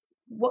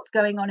what's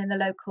going on in the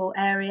local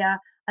area,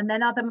 and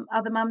then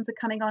other mums are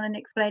coming on and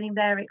explaining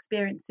their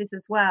experiences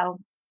as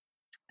well.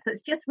 So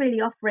it's just really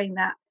offering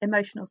that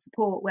emotional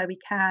support where we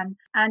can,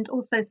 and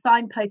also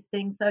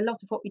signposting. So a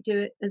lot of what we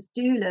do as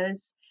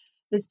doulas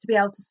is to be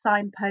able to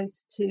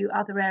signpost to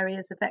other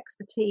areas of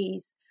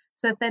expertise.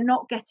 So if they're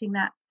not getting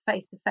that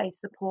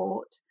face-to-face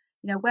support,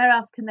 where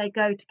else can they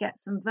go to get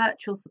some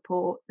virtual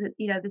support?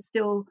 There's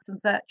still some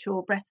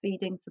virtual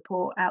breastfeeding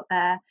support out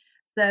there.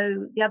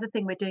 So the other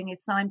thing we're doing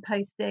is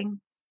signposting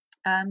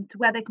to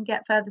where they can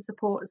get further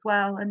support as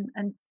well,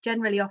 and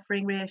generally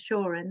offering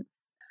reassurance.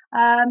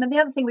 And the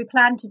other thing we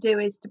plan to do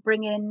is to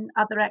bring in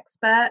other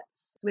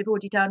experts. So we've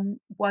already done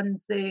one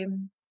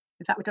Zoom.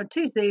 In fact, we've done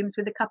 2 Zooms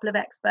with a couple of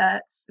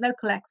experts,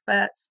 local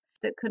experts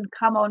that can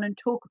come on and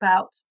talk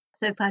about.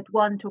 So we've had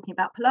one talking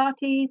about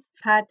Pilates,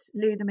 had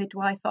Lou the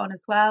midwife on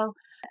as well.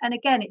 And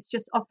again, it's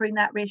just offering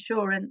that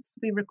reassurance.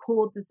 We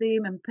record the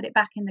Zoom and put it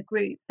back in the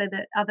group so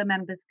that other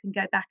members can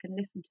go back and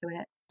listen to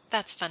it.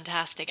 That's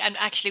fantastic. And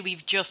actually,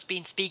 we've just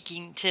been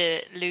speaking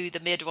to Lou, the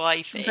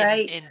midwife,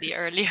 in the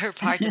earlier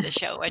part of the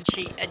show, and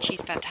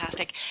she's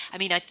fantastic. I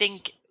mean, I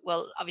think,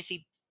 well,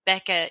 obviously,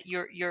 Becca,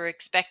 you're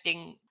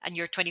expecting and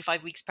you're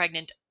 25 weeks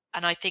pregnant.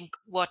 And I think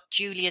what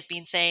Julie has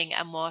been saying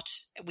and what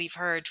we've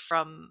heard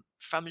from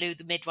Lou,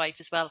 the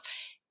midwife, as well,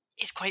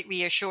 is quite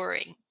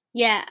reassuring.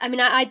 Yeah, I mean,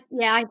 I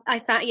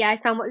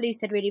found what Lou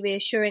said really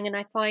reassuring, and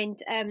I find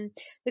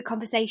the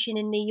conversation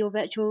in your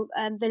virtual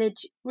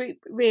village group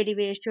really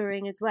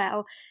reassuring as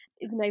well.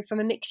 From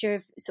a mixture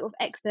of sort of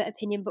expert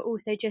opinion, but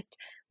also just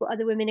what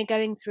other women are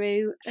going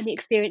through and the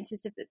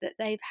experiences that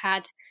they've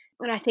had.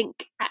 And I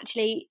think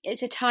actually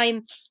it's a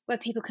time where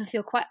people can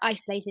feel quite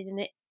isolated in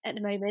it at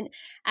the moment,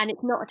 and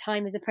it's not a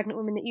time as a pregnant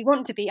woman that you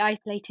want to be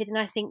isolated. And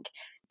I think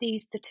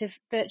these sort of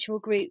virtual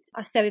groups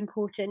are so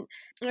important.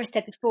 And I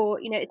said before,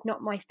 it's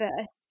not my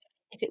first.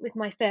 If it was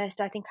my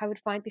first, I think I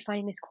would be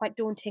finding this quite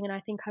daunting, and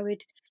I think I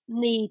would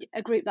need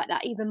a group like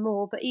that even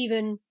more. But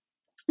even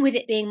with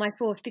it being my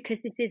fourth,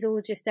 because this is all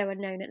just so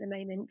unknown at the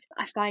moment,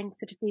 I find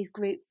sort of these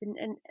groups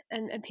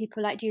and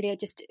people like Julia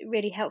just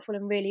really helpful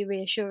and really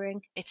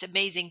reassuring. It's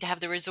amazing to have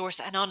the resource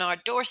and on our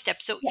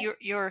doorstep. So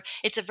yeah.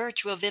 It's a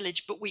virtual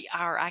village, but we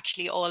are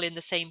actually all in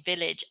the same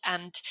village.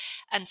 And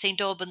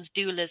St. Albans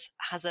Doulas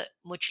has a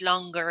much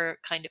longer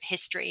kind of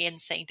history in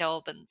St.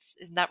 Albans.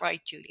 Isn't that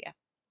right, Julia?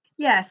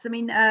 Yes, I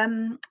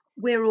mean,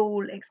 we're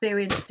all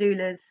experienced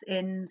doulas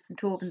in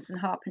St Albans and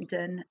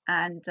Harpenden,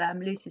 and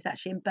Lucy's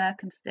actually in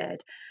Berkhamsted.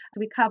 So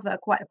we cover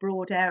quite a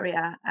broad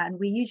area, and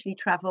we usually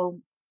travel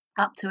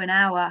up to an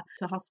hour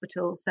to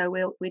hospitals. So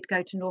we'd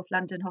go to North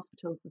London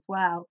hospitals as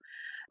well.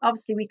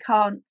 Obviously, we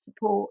can't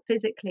support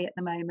physically at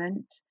the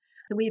moment.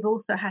 So we've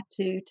also had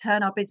to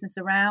turn our business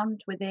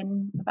around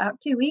within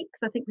about 2 weeks.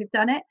 I think we've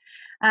done it.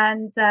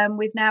 And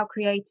we've now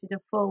created a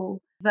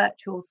full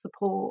virtual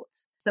support.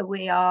 So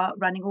we are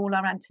running all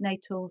our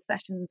antenatal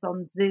sessions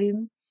on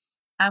Zoom,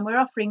 and we're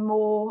offering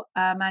more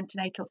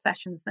antenatal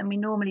sessions than we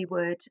normally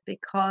would,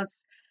 because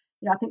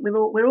I think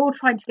we're all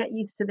trying to get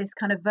used to this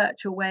kind of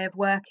virtual way of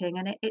working,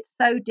 and it's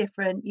so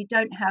different. You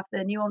don't have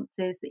the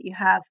nuances that you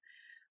have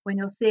when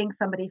you're seeing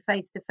somebody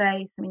face to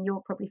face. I mean,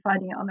 you're probably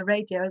finding it on the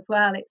radio as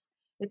well.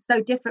 It's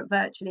so different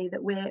virtually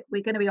that we're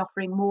going to be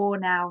offering more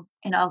now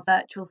in our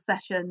virtual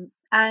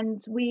sessions. And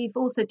we've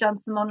also done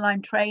some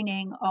online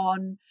training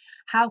on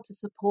how to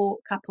support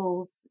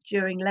couples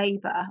during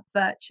labour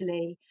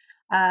virtually.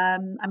 I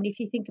mean, if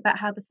you think about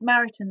how the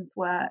Samaritans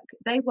work,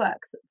 they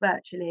work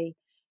virtually.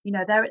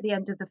 They're at the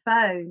end of the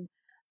phone,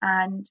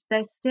 and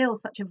there's still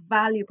such a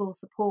valuable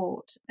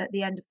support at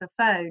the end of the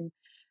phone.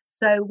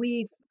 So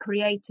we've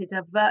created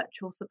a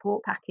virtual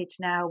support package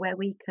now where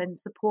we can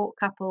support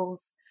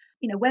couples,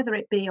 whether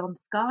it be on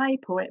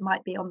Skype or it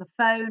might be on the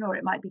phone or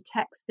it might be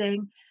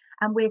texting.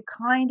 And we're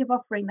kind of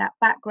offering that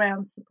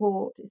background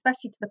support,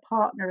 especially to the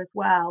partner as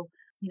well.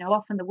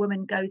 Often the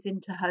woman goes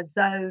into her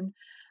zone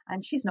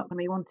and she's not going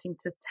to be wanting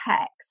to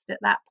text at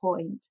that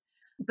point.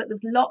 But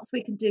there's lots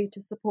we can do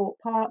to support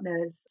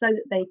partners so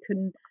that they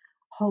can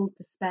hold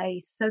the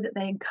space, so that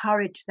they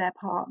encourage their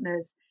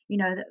partners,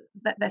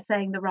 that they're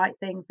saying the right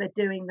things, they're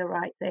doing the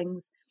right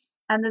things.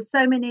 And there's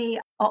so many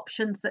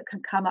options that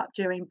can come up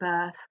during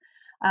birth.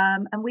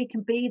 And we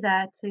can be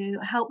there to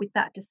help with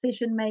that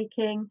decision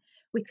making.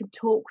 We could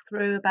talk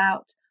through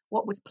about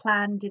what was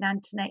planned in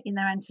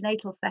their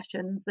antenatal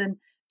sessions, and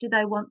do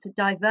they want to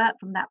divert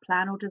from that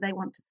plan or do they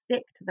want to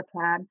stick to the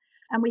plan?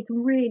 And we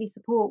can really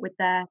support with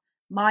their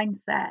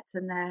mindset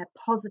and their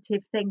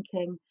positive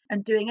thinking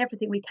and doing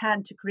everything we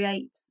can to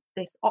create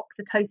this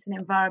oxytocin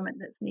environment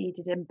that's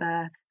needed in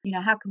birth.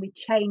 How can we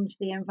change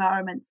the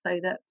environment so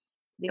that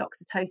the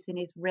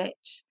oxytocin is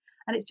rich?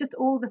 And it's just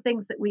all the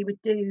things that we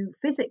would do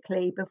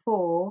physically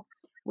before,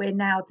 we're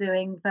now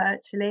doing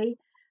virtually.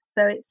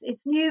 So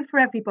it's new for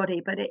everybody,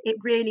 but it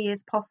really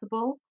is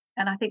possible.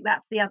 And I think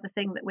that's the other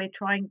thing that we're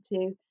trying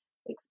to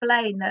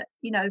explain, that,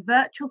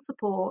 virtual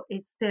support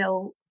is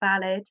still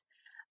valid.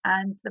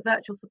 And the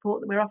virtual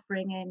support that we're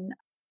offering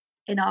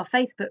in our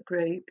Facebook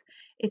group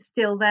is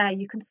still there.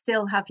 You can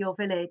still have your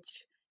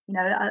village.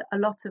 A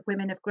lot of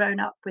women have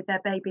grown up with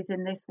their babies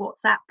in this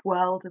WhatsApp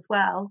world as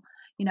well,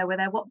 where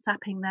they're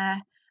WhatsApping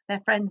their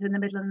friends in the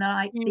middle of the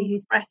night, see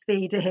who's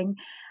breastfeeding.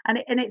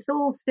 And it's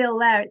all still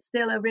there. It's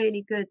still a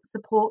really good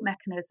support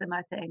mechanism,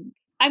 I think.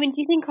 I mean,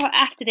 do you think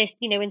after this,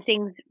 when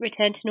things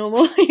return to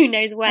normal, who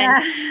knows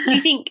when, do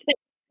you think that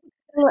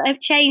people have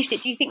changed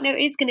it? Do you think there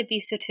is going to be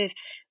sort of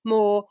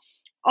more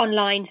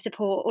online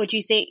support, or do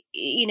you think,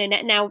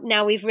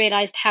 now we've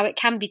realised how it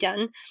can be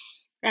done,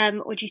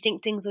 or do you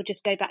think things will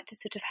just go back to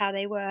sort of how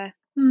they were?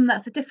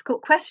 That's a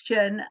difficult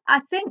question. I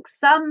think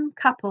some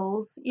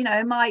couples,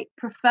 might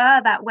prefer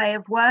that way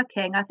of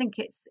working. I think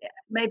it's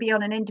maybe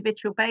on an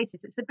individual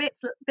basis. It's a bit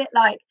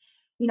like,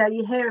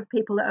 you hear of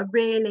people that are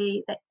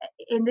really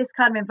in this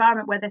kind of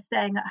environment where they're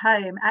staying at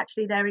home.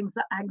 Actually, their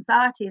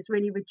anxiety is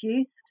really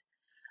reduced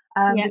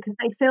because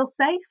they feel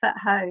safe at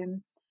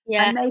home.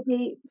 Yeah. And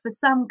maybe for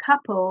some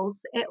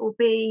couples, it will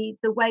be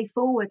the way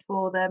forward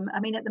for them. I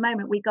mean, at the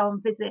moment, we go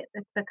and visit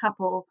the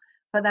couple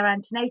for their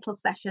antenatal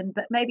session,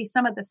 but maybe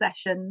some of the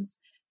sessions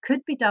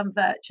could be done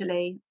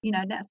virtually,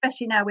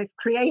 especially now we've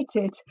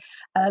created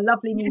a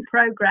lovely new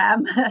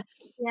program.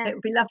 It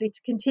would be lovely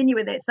to continue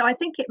with it. So I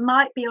think it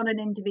might be on an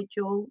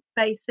individual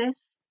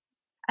basis.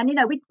 And,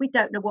 we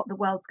don't know what the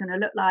world's going to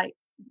look like,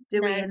 do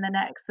we, in the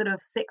next sort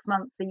of 6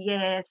 months, a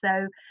year.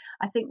 So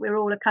I think we're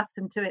all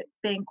accustomed to it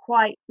being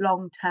quite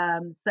long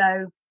term.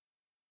 So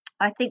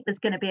I think there's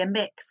going to be a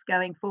mix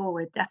going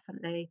forward,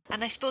 definitely.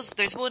 And I suppose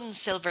there's one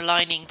silver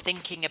lining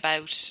thinking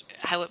about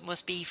how it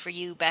must be for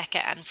you,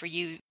 Becca, and for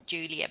you,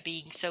 Julia,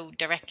 being so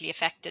directly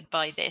affected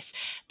by this.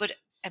 But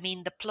I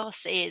mean, the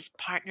plus is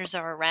partners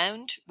are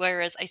around,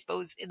 whereas I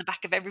suppose in the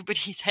back of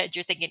everybody's head,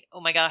 you're thinking,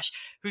 oh my gosh,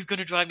 who's going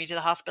to drive me to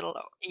the hospital,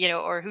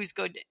 or who's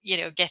going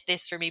to, get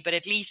this for me? But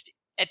at least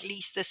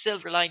the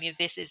silver lining of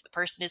this is the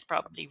person is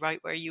probably right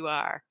where you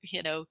are,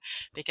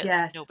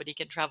 because nobody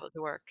can travel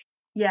to work.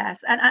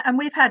 Yes, and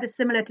we've had a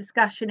similar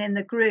discussion in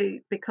the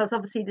group, because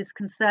obviously there's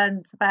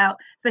concerns about,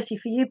 especially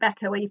for you,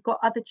 Becca, where you've got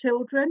other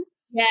children.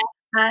 Yeah.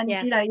 And,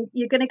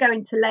 you're going to go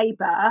into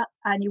labour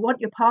and you want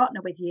your partner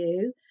with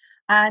you.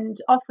 And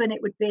often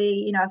it would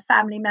be, a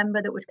family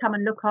member that would come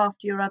and look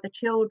after your other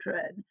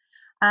children.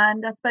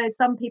 And I suppose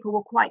some people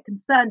were quite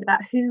concerned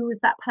about who is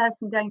that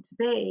person going to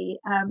be,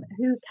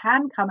 who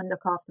can come and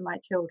look after my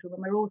children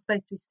when we're all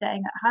supposed to be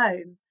staying at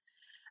home.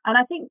 And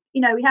I think,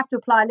 we have to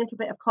apply a little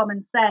bit of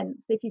common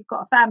sense. If you've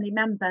got a family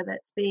member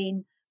that's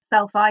been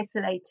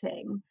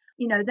self-isolating,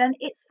 then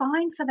it's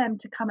fine for them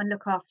to come and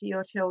look after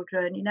your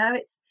children.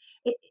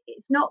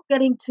 It's not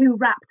getting too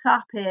wrapped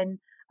up in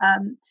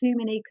too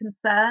many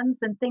concerns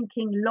and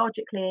thinking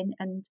logically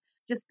and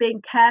just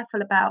being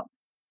careful about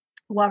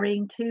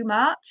worrying too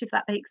much, if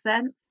that makes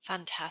sense.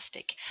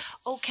 Fantastic.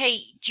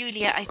 Okay,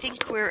 Julia, I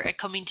think we're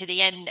coming to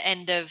the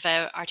end of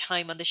our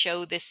time on the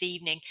show this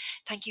evening.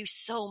 Thank you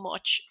so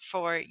much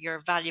for your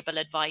valuable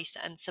advice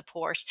and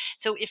support.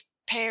 So if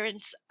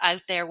parents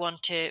out there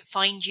want to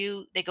find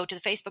you, they go to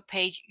the Facebook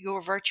page,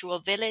 Your Virtual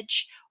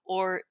Village,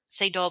 or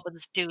St.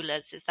 Albans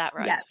Doulas, is that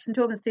right? Yeah,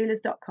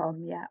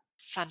 stalbansdoulas.com, yeah.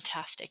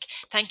 Fantastic.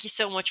 Thank you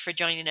so much for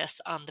joining us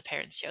on the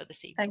Parents Show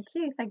this evening.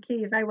 Thank you.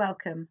 You're very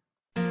welcome.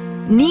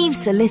 Neves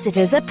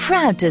Solicitors are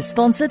proud to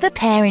sponsor The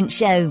Parent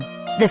Show.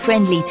 The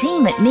friendly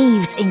team at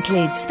Neves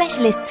includes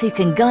specialists who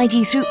can guide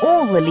you through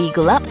all the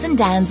legal ups and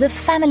downs of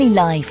family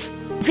life.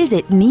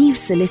 Visit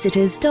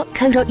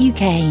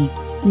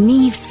nevesolicitors.co.uk.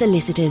 Neves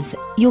Solicitors,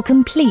 your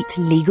complete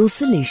legal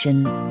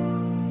solution.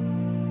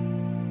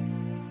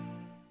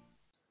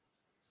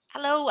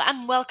 Hello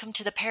and welcome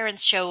to the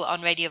Parents Show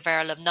on Radio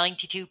Verulam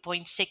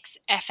 92.6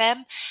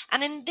 FM.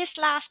 And in this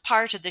last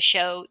part of the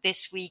show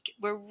this week,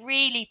 we're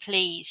really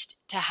pleased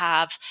to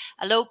have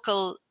a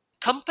local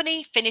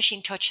company,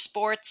 Finishing Touch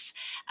Sports,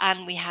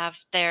 and we have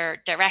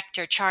their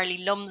director, Charlie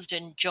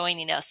Lumsden,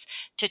 joining us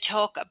to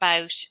talk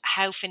about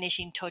how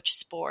Finishing Touch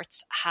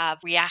Sports have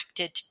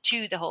reacted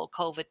to the whole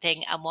COVID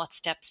thing and what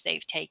steps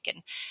they've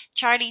taken.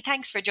 Charlie,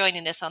 thanks for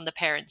joining us on the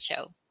Parents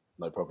Show.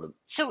 No problem.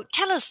 So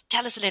tell us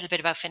a little bit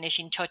about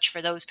Finishing Touch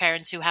for those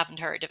parents who haven't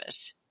heard of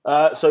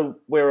it. So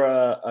we're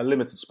a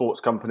limited sports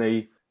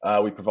company.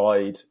 We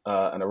provide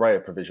an array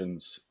of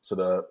provisions to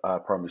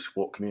the primary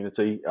sport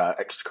community,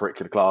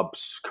 extracurricular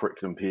clubs,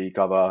 curriculum PE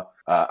cover,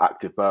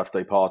 active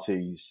birthday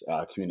parties,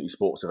 community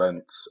sports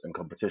events and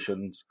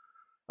competitions.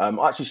 I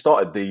actually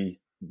started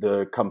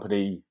the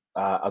company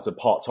as a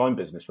part-time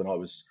business when I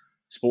was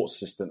sports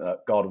assistant at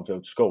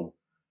Gardenfield School,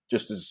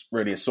 just as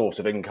really a source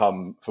of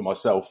income for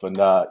myself and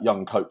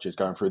young coaches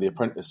going through the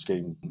apprentice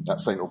scheme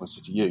at St Albans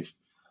City Youth.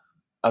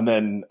 And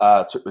then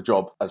took the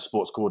job as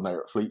sports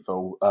coordinator at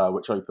Fleetville,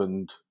 which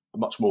opened a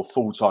much more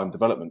full-time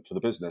development for the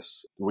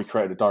business. We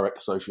created a direct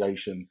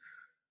association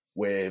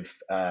with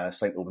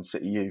St Albans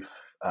City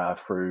Youth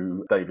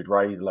through David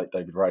Ray, the late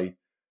David Ray,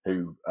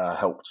 who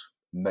helped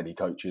many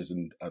coaches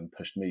and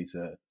pushed me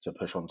to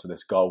push on to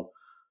this goal.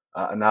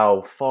 And now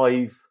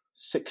 5-6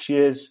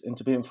 years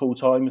into being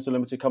full-time as a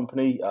limited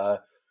company,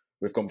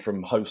 we've gone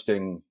from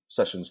hosting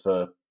sessions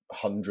for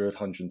 100,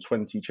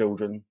 120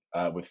 children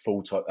with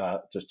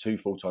just 2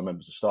 full-time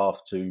members of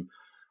staff to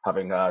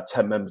having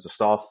 10 members of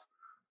staff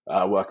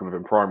working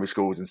within primary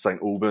schools in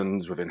St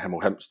Albans, within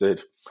Hemel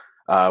Hempstead,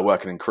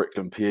 working in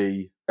curriculum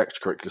PE,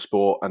 extracurricular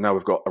sport, and now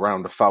we've got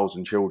around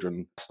 1,000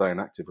 children staying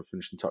active with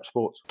Finishing Touch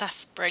Sports.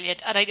 That's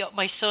brilliant. And I know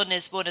my son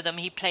is one of them.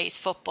 He plays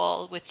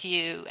football with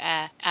you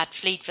at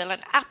Fleetville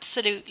and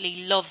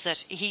absolutely loves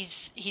it.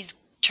 He's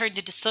turned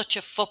into such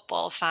a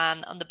football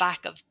fan on the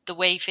back of the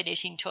way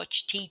Finishing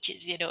Touch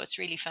teaches. You know, it's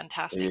really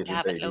fantastic to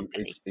have it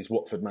locally. He's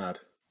Watford mad.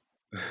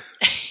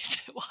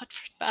 He's Watford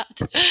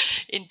mad,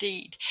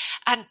 indeed.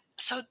 And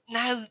so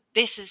now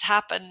this has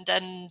happened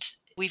and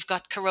we've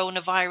got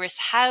coronavirus.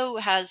 How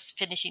has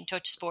Finishing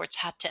Touch Sports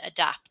had to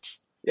adapt?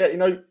 Yeah,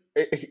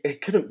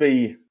 it couldn't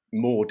be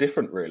more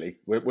different, really.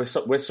 We're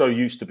so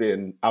used to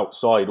being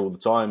outside all the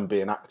time,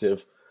 being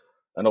active.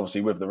 And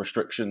obviously with the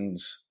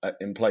restrictions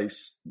in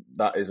place,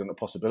 that isn't a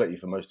possibility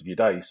for most of your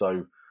day.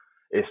 So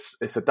it's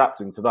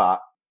adapting to that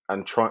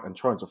and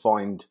trying to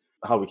find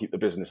how we keep the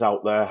business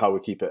out there, how we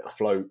keep it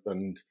afloat.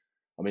 And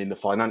I mean, the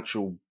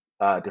financial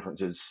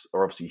differences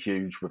are obviously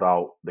huge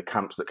without the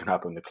camps that can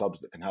happen, the clubs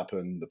that can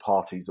happen, the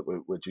parties that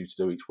we're due to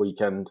do each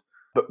weekend.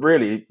 But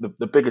really,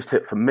 the biggest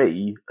hit for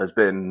me has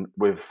been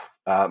with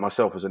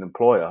myself as an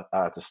employer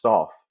to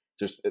staff.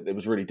 Just it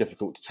was really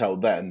difficult to tell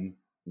them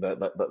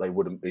that they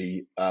wouldn't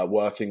be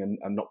working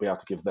and not be able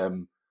to give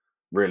them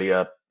really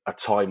a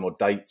time or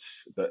date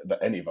that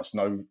any of us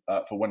know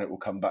for when it will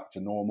come back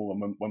to normal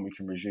and when we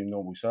can resume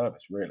normal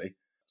service, really.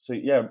 So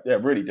yeah,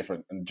 really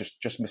different and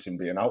just missing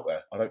being out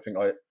there. I don't think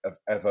I have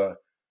ever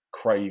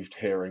craved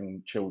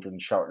hearing children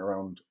shouting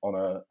around on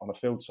a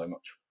field so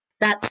much.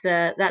 That's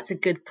a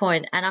good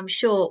point. And I'm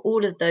sure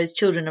all of those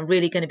children are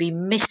really going to be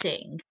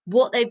missing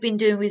what they've been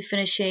doing with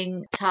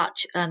Finishing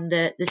Touch,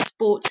 the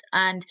sports.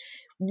 And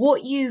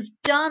what you've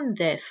done,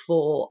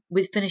 therefore,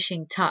 with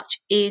Finishing Touch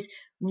is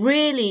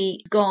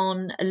really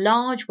gone a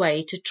large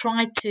way to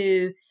try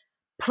to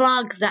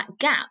plug that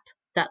gap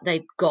that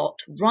they've got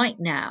right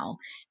now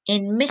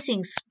in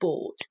missing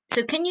sport.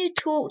 So can you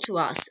talk to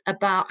us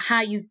about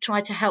how you've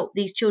tried to help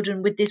these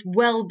children with this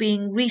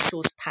wellbeing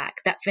resource pack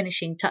that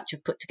Finishing Touch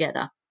have put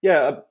together?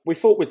 Yeah, we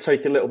thought we'd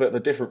take a little bit of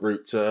a different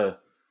route to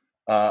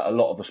a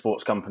lot of the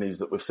sports companies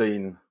that we've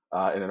seen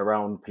in and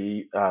around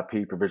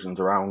PE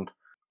provisions around.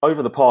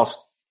 Over the past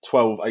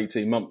 12,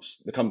 18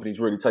 months, the company's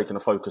really taken a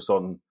focus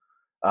on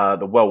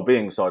the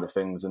well-being side of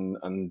things and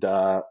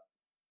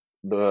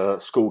the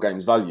school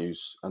games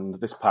values. And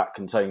this pack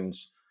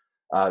contains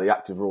the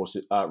active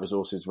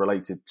resources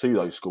related to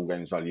those school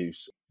games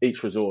values.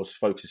 Each resource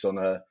focuses on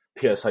a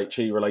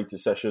PSHE related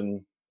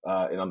session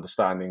in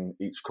understanding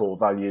each core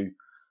value,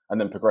 and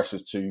then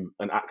progresses to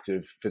an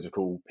active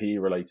physical PE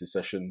related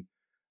session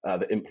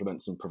that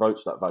implements and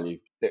promotes that value.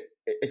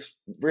 It's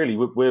really,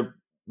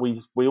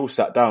 we all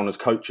sat down as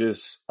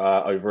coaches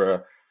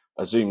over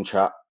a Zoom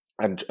chat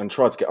and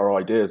tried to get our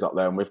ideas up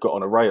there. And we've got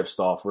an array of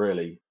staff,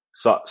 really.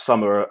 So,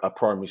 some are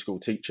primary school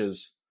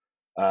teachers,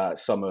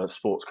 some are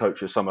sports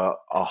coaches, some are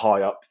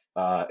high up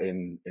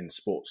in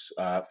sports,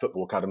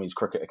 football academies,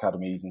 cricket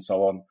academies, and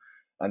so on.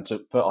 And to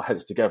put our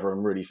heads together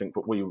and really think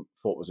what we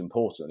thought was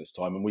important at this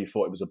time. And we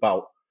thought it was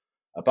about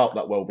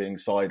that well-being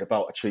side,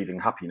 about achieving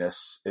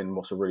happiness in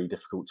what's a really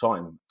difficult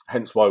time.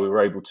 Hence why we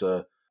were able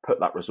to put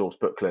that resource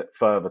booklet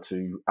further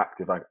to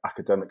active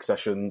academic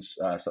sessions,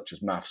 such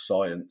as maths,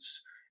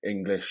 science,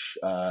 English.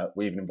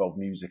 We even involved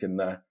music in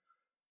there.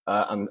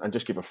 And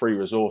just give a free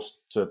resource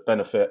to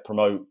benefit,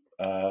 promote,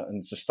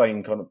 and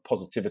sustain kind of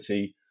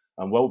positivity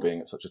well-being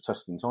at such a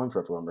testing time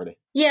for everyone, really.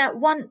 Yeah,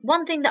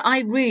 one thing that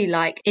I really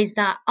like is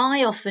that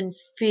I often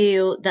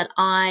feel that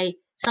I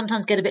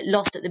sometimes get a bit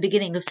lost at the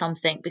beginning of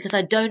something because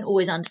I don't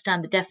always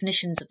understand the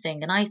definitions of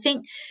things. And I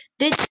think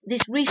this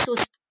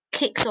resource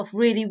kicks off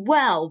really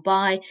well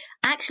by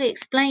actually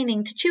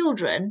explaining to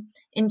children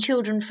in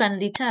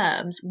children-friendly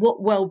terms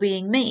what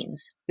well-being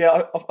means.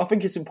 Yeah, I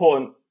think it's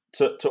important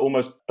to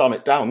almost dumb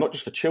it down, not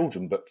just for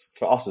children, but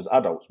for us as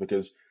adults,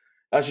 because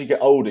as you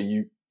get older,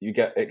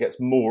 it gets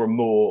more and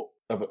more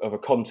of a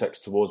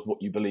context towards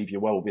what you believe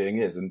your well-being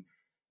is. And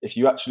if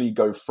you actually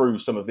go through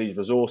some of these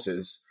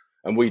resources,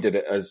 and we did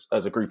it as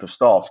a group of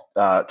staff,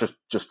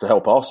 just to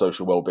help our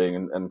social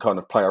well-being and kind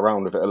of play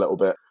around with it a little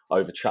bit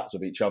over chats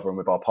with each other and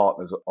with our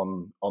partners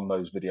on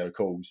those video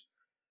calls.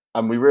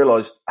 And we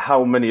realised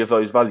how many of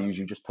those values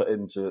you just put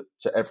into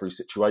every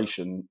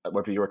situation,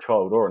 whether you're a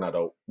child or an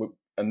adult.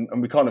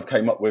 And we kind of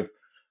came up with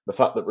the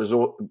fact that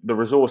the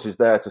resource is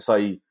there to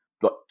say,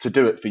 like, to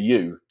do it for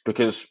you,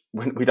 because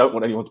we don't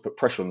want anyone to put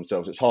pressure on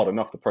themselves. It's hard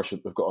enough, the pressure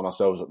that we've got on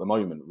ourselves at the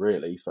moment,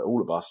 really, for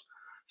all of us,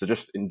 to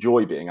just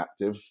enjoy being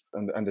active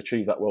and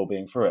achieve that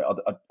well-being through it.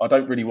 I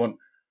don't really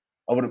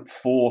I wouldn't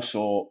force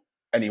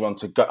anyone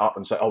to get up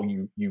and say, oh,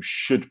 you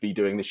should be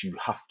doing this, you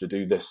have to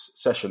do this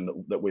session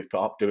that we've put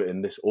up, do it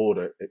in this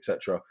order,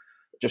 etc.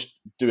 Just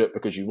do it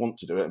because you want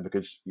to do it and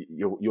because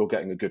you're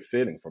getting a good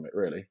feeling from it,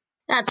 really.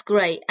 That's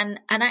great. And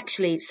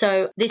actually,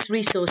 so this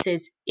resource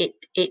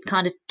it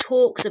kind of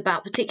talks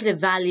about particular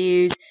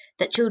values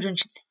that children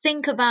should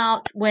think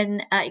about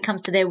when it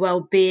comes to their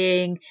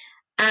well-being.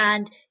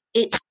 And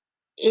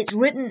it's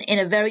written in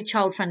a very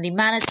child-friendly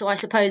manner. So I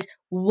suppose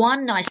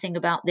one nice thing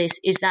about this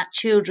is that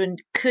children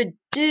could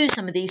do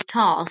some of these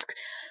tasks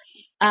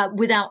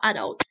without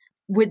adults,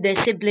 with their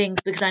siblings,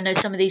 because I know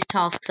some of these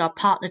tasks are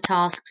partner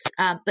tasks,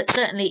 but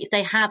certainly if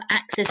they have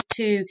access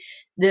to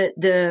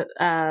the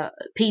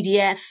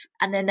PDF,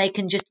 and then they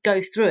can just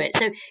go through it.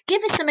 So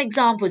give us some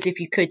examples, if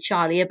you could,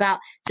 Charlie, about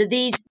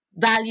these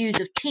values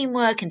of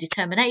teamwork and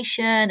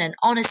determination and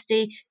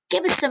honesty.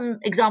 Give us some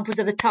examples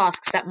of the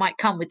tasks that might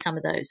come with some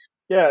of those.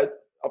 Yeah,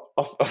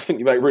 I think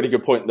you make a really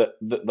good point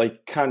that they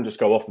can just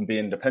go off and be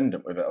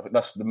independent with it. I think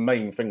that's the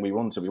main thing we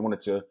wanted. We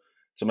wanted to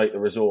make the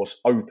resource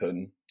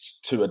open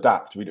to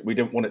adapt. We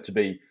didn't want it to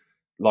be,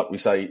 like we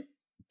say,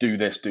 do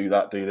this, do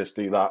that, do this,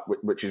 do that,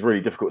 which is really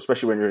difficult,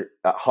 especially when you're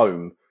at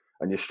home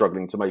and you're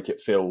struggling to make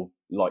it feel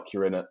like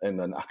you're in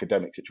an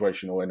academic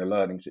situation or in a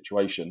learning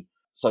situation.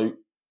 So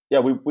yeah,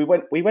 we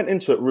went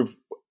into it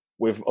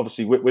with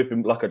obviously we've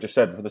been, like I just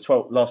said, for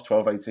the last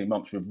 12, 18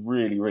 months, we've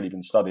really, really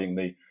been studying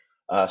the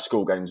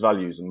school games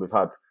values, and we've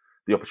had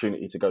the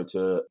opportunity to go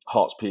to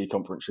Hearts PE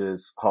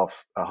conferences,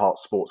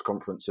 Hearts sports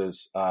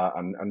conferences,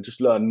 and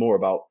just learn more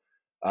about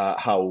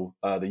how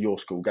the Your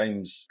School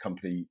Games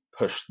company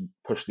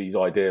push these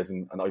ideas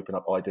and open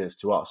up ideas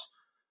to us.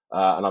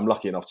 And I'm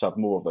lucky enough to have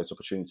more of those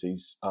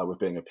opportunities with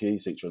being a PE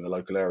teacher in the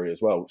local area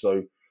as well.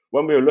 So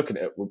when we were looking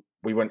at it,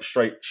 we went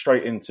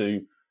straight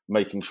into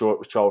making sure it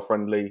was child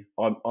friendly.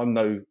 I'm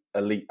no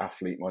elite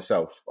athlete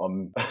myself.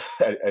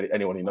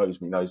 Anyone who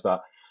knows me knows that.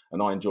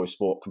 And I enjoy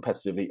sport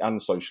competitively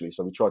and socially,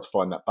 so we tried to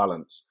find that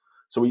balance.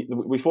 So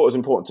we thought it was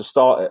important to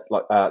start it,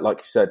 like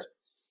you said,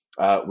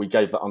 we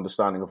gave that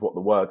understanding of what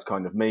the words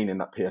kind of mean in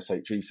that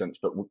PSHE sense,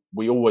 but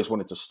we always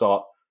wanted to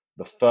start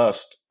the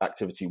first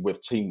activity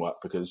with teamwork,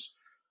 because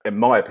in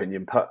my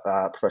opinion,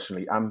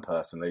 professionally and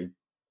personally,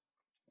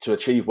 to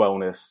achieve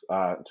wellness,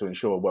 to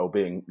ensure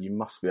well-being, you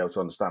must be able to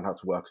understand how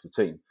to work as a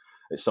team.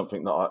 It's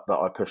something that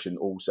I push in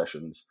all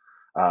sessions.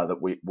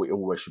 That we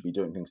always should be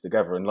doing things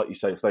together. And like you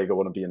say, if they go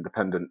on to be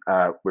independent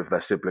with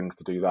their siblings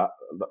to do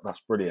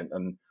that's brilliant.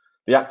 And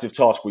the active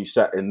task we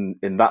set in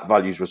that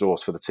values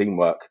resource for the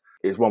teamwork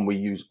is one we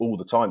use all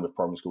the time with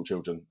primary school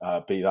children,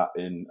 be that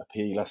in a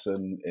PE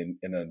lesson, in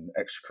an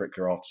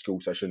extracurricular after school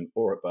session,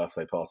 or at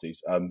birthday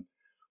parties.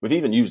 We've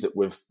even used it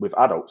with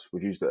adults.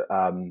 We've used it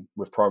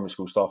with primary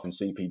school staff in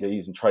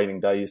CPDs and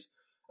training days,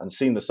 and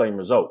seen the same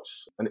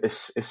results. And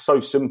it's so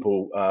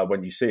simple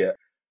when you see it.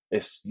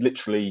 It's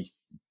literally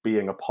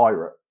being a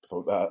pirate,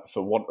 for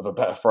want of a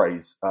better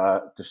phrase,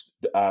 just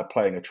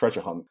playing a treasure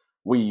hunt.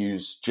 We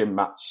use gym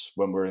mats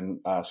when we're in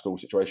a school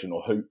situation,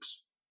 or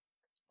hoops,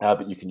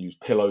 but you can use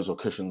pillows or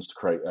cushions to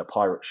create a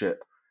pirate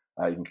ship.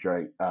 You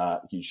can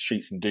use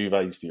sheets and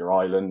duvets for your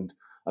island,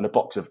 and a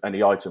box of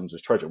any items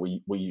as treasure.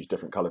 We use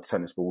different coloured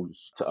tennis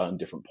balls to earn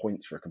different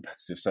points for a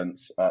competitive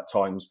sense at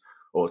times,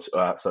 or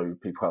so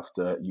people have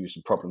to use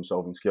some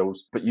problem-solving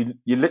skills. But you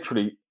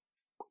literally,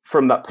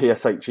 from that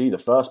PSHE, the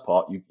first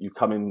part, you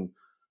come in,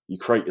 you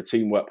create your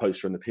teamwork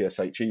poster in the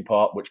PSHE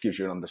part, which gives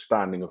you an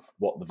understanding of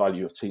what the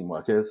value of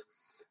teamwork is,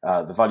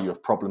 the value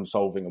of problem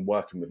solving and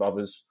working with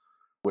others,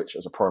 which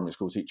as a primary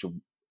school teacher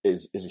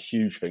is a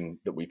huge thing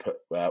that we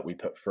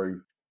put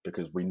through,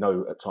 because we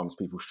know at times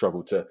people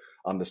struggle to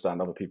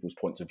understand other people's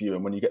points of view.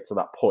 And when you get to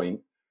that point,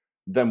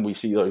 then we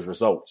see those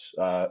results.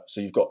 So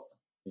you've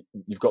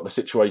got the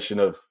situation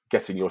of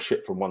getting your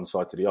shit from one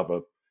side to the other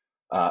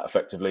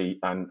effectively,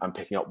 and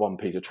picking up one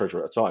piece of treasure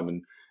at a time.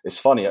 And it's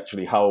funny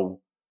actually how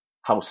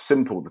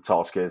simple the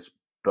task is,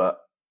 but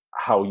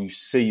how you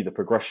see the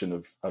progression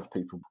of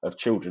people, of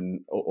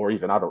children or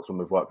even adults when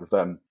we've worked with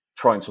them,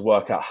 trying to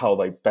work out how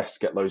they best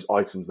get those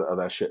items that are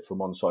their shit from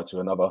one side to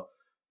another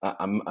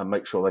and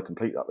make sure they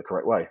complete that the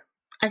correct way.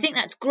 I think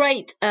that's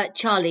great,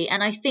 Charlie.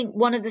 And I think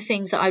one of the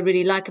things that I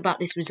really like about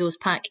this resource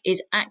pack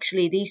is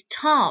actually these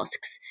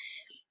tasks.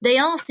 They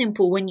are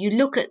simple when you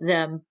look at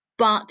them,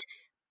 but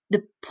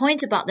the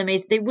point about them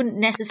is they wouldn't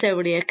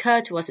necessarily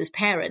occur to us as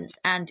parents.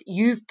 And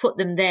you've put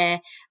them there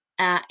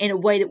in a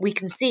way that we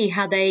can see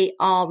how they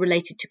are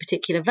related to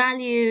particular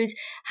values,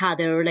 how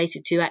they're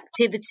related to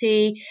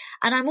activity.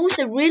 And I'm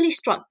also really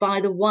struck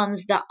by the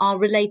ones that are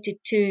related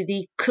to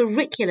the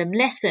curriculum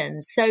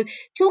lessons. So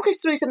talk us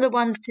through some of the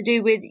ones to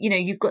do with,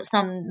 you've got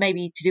some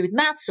maybe to do with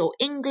maths or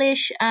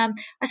English. I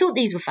thought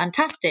these were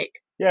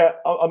fantastic. Yeah,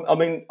 I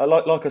mean,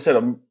 like I said,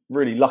 I'm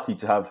really lucky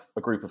to have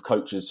a group of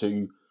coaches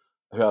who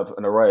have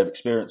an array of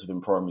experience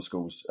within primary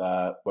schools,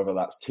 whether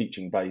that's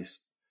teaching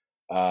based,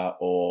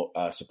 or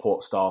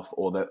support staff,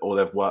 or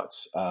they've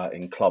worked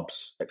in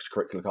clubs,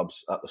 extracurricular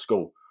clubs at the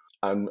school.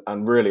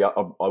 And really, I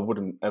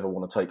wouldn't ever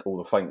want to take all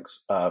the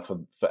thanks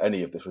for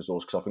any of this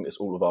resource, because I think it's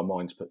all of our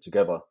minds put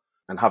together.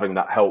 And having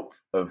that help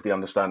of the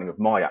understanding of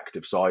my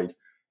active side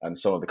and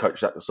some of the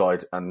coaches at the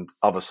side and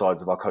other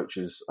sides of our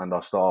coaches and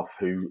our staff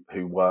who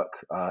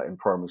work in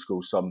primary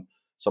schools, some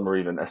are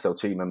even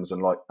SLT members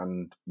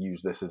and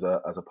use this as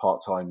a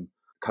part-time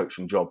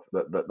coaching job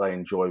that they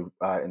enjoy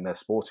in their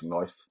sporting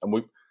life. And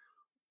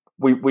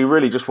we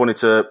really just wanted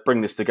to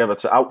bring this together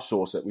to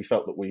outsource it. We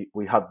felt that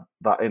we had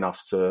that in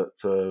us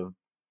to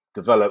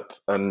develop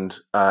and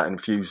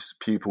infuse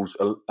pupils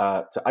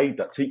to aid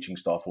that teaching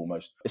staff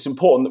almost. It's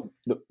important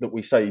that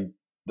we say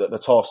that the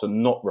tasks are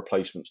not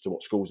replacements to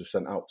what schools have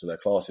sent out to their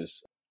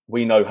classes.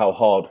 We know how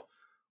hard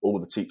all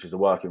the teachers are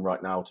working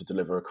right now to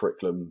deliver a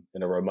curriculum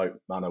in a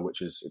remote manner,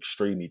 which is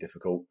extremely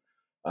difficult.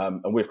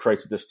 And we've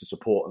created this to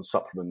support and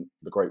supplement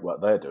the great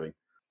work they're doing.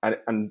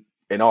 And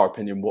in our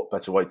opinion, what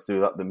better way to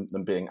do that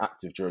than being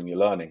active during your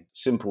learning?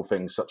 Simple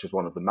things such as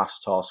one of the maths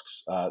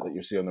tasks that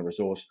you'll see on the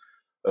resource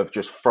of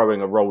just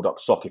throwing a rolled up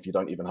sock if you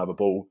don't even have a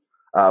ball,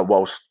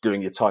 whilst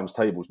doing your times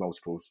tables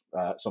multiples.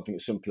 Something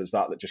as simple as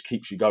that just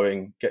keeps you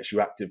going, gets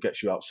you active,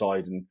 gets you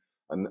outside,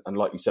 and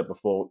like you said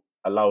before,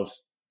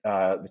 allows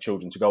the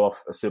children to go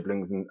off as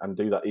siblings and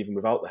do that even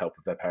without the help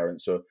of their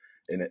parents or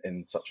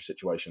in such a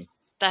situation.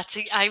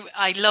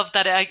 I love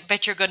that. I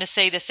bet you're going to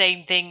say the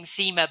same thing,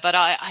 Seema, but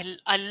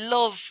I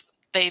love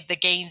the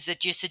games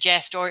that you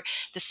suggest, or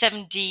the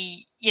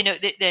 70,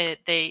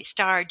 the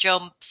star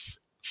jumps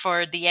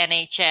for the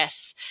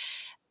NHS.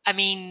 I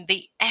mean,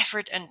 the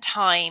effort and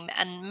time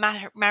and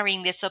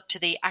marrying this up to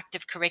the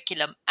active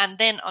curriculum, and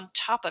then on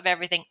top of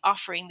everything,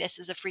 offering this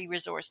as a free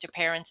resource to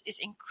parents is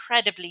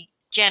incredibly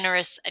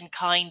generous and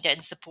kind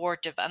and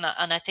supportive. And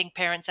I think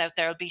parents out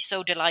there will be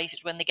so delighted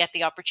when they get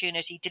the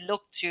opportunity to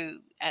look through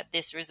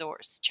this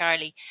resource.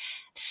 Charlie,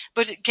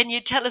 but can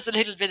you tell us a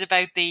little bit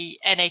about the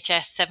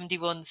NHS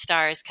 71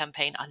 Stars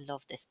campaign? I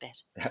love this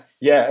bit.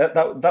 Yeah,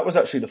 that was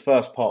actually the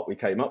first part we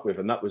came up with,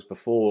 and that was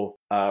before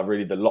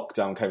really the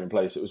lockdown came in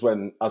place. It was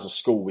when, as a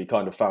school, we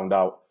kind of found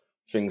out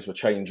things were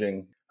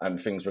changing and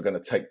things were going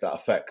to take that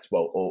effect,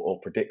 or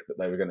predict that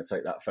they were going to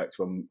take that effect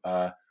when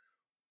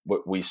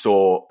we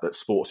saw that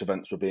sports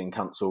events were being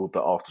cancelled,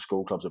 that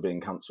after-school clubs were being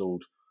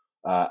cancelled,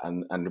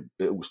 and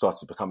it all started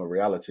to become a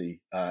reality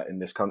in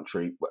this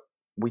country.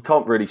 We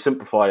can't really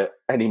simplify it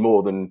any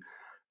more than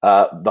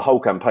the whole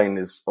campaign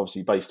is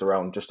obviously based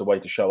around just a way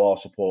to show our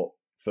support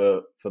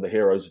for the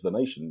heroes of the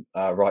nation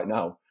right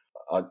now.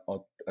 I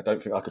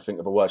don't think I could think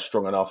of a word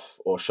strong enough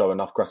or show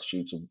enough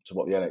gratitude to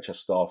what the NHS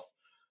staff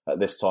at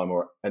this time,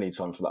 or at any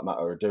time for that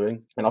matter, are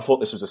doing. And I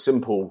thought this was a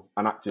simple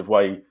and active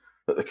way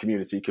that the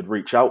community could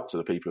reach out to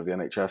the people of the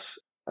NHS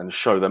and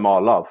show them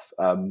our love.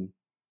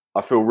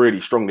 I feel really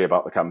strongly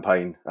about the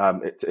campaign.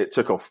 It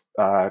took off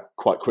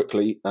quite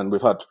quickly, and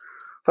we've had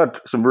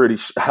some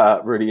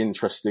really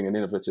interesting and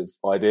innovative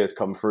ideas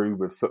come through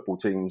with football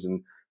teams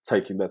and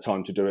taking their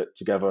time to do it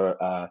together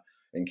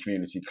in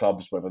community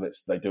clubs, whether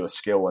it's they do a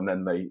skill and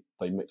then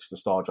they mix the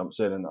star jumps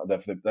in, and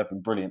they've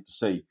been brilliant to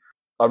see.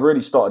 I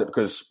really started it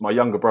because my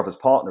younger brother's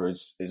partner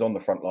is on the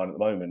front line at the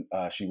moment.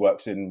 She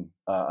works in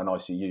an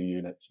ICU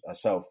unit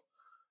herself,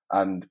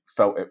 and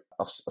felt it.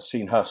 I've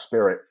seen her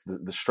spirit,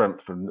 the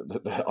strength, and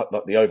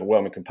the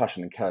overwhelming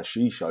compassion and care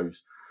she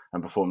shows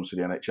and performs for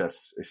the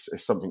NHS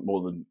is something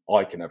more than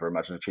I can ever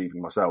imagine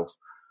achieving myself.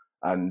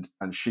 And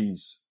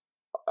she's,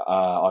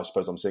 I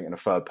suppose I'm seeing it in a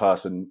third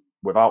person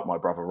without my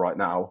brother right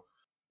now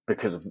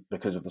because of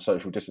the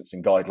social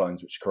distancing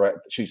guidelines, which are correct.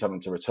 She's having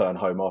to return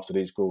home after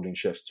these grueling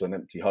shifts to an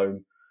empty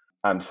home.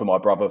 And for my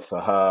brother, for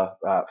her,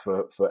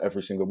 for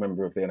every single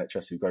member of the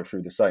NHS who go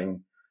through the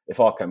same, if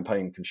our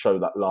campaign can show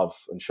that love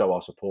and show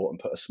our support and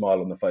put a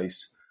smile on the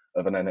face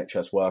of an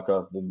NHS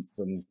worker,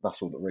 then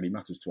that's all that really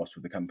matters to us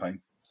with the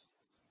campaign.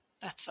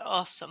 That's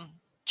awesome,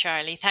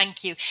 Charlie.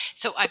 Thank you.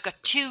 So I've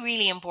got two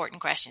really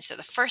important questions. So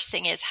the first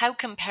thing is, how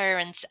can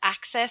parents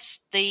access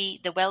the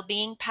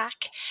Wellbeing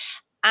Pack?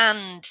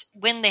 And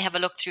when they have a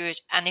look through it,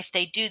 and if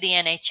they do the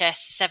NHS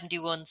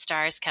 71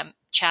 Stars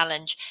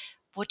Challenge,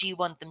 what do you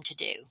want them to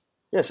do?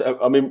 Yes,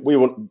 I mean, we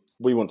want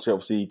to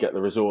obviously get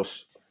the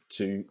resource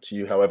to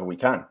you however we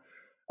can.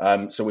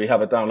 So we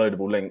have a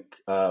downloadable link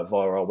via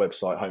our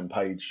website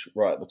homepage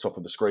right at the top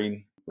of the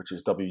screen, which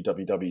is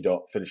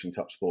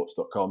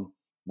www.finishingtouchsports.com.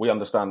 We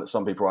understand that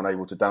some people are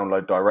unable to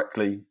download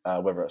directly,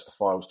 whether it's the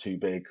file's too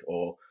big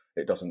or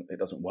it doesn't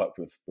work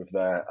with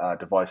their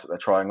device that they're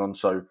trying on.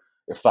 So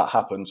if that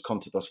happens,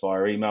 contact us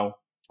via email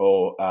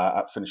or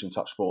at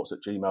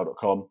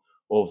finishingtouchsports@gmail.com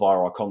or via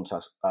our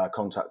contact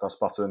us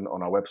button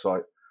on our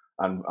website.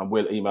 And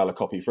we'll email a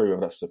copy through,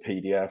 whether that's a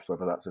PDF,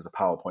 whether that's as a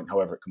PowerPoint,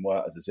 however it can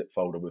work as a zip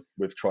folder.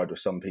 We've tried with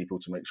some people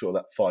to make sure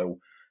that file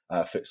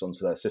fits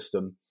onto their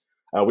system.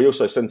 We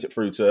also sent it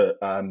through to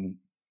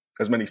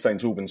as many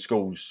St Albans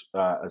schools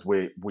as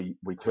we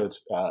could,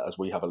 as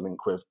we have a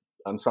link with,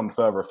 and some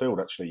further afield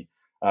actually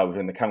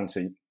within the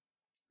county,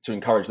 to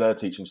encourage their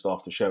teaching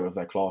staff to share with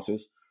their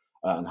classes,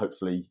 and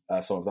hopefully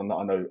some of them.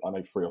 I know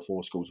 3 or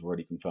 4 schools have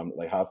already confirmed that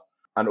they have.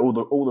 And all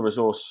the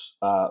resources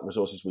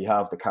we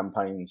have, the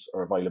campaigns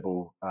are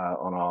available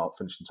on our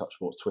Finishing Touch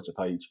Sports Twitter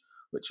page,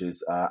 which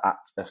is at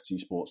FT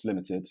Sports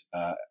Limited,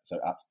 so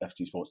at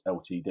FT Sports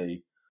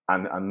Ltd.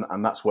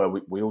 And that's where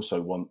we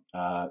also want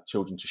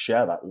children to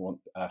share that. We want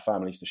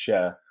families to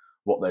share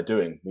what they're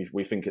doing.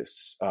 We think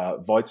it's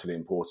vitally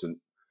important.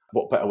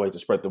 What better way to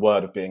spread the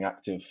word of being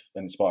active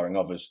and inspiring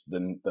others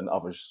than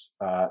others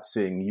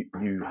seeing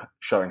you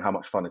showing how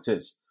much fun it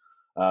is.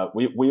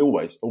 We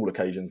always, all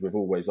occasions, we've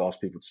always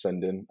asked people to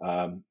send in,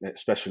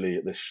 especially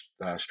at this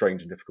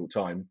strange and difficult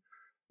time,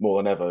 more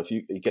than ever. If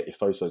you get your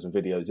photos and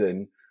videos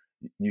in,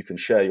 you can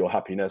share your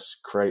happiness,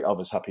 create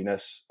others'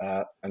 happiness,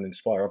 and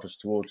inspire others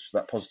towards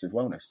that positive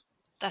wellness.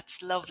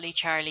 That's lovely,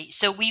 Charlie.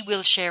 So we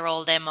will share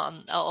all them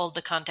on all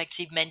the contacts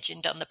you've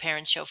mentioned on the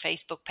Parents Show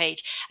Facebook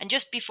page. And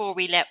just before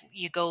we let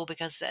you go,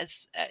 because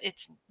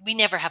we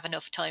never have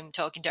enough time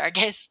talking to our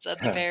guests on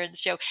the Parents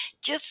Show,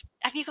 just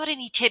have you got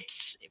any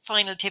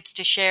final tips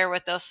to share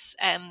with us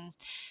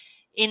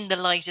in the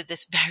light of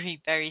this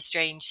very, very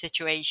strange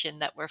situation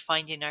that we're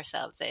finding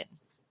ourselves in?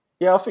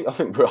 Yeah, I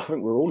think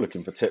we're all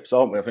looking for tips,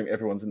 aren't we? I think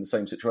everyone's in the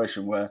same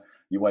situation where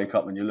you wake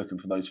up and you're looking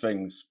for those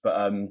things.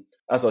 But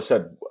as I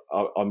said,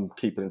 I'm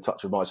keeping in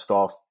touch with my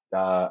staff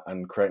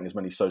and creating as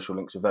many social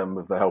links with them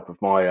with the help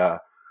of my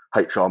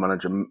HR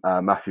manager,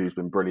 Matthew, who's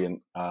been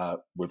brilliant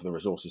with the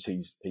resources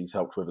he's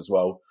helped with as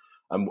well.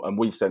 And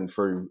we send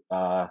through,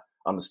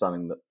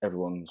 understanding that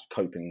everyone's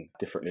coping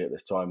differently at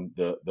this time,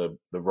 the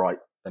right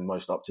and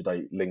most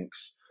up-to-date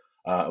links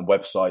and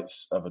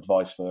websites of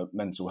advice for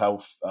mental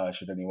health,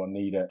 should anyone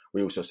need it.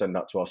 We also send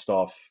that to our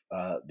staff,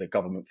 the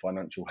government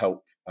financial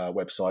help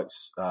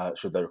websites,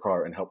 should they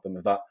require it, and help them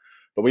with that.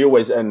 But we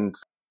always end,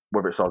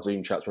 whether it's our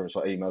Zoom chats, whether it's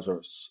our emails, whether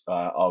it's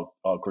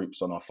our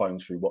groups on our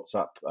phones through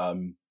WhatsApp,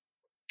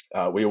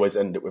 we always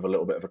end it with a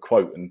little bit of a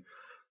quote. And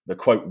the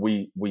quote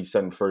we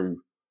send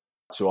through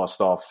to our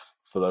staff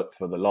for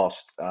the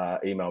last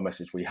email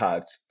message we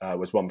had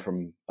was one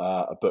from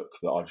a book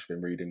that I've just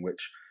been reading,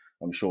 which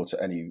I'm sure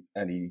to any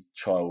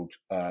child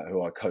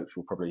who I coach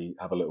will probably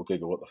have a little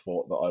giggle at the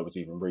thought that I was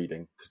even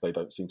reading, because they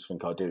don't seem to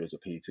think I do as a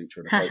PE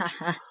teacher and a coach.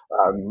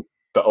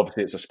 But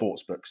obviously it's a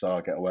sports book, so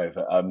I get away with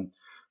it.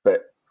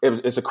 But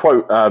it's a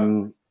quote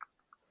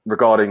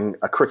regarding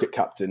a cricket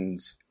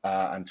captain's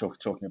and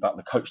talking about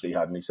the coach that he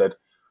had. And he said,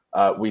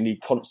 we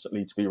need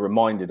constantly to be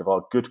reminded of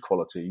our good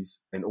qualities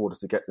in order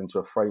to get into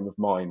a frame of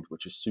mind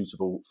which is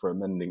suitable for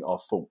amending our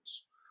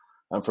faults.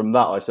 And from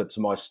that, I said to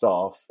my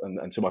staff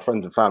and to my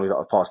friends and family that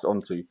I've passed it on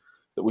to,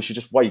 that we should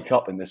just wake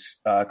up in this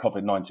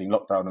COVID-19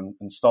 lockdown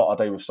and start our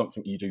day with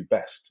something you do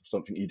best,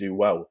 something you do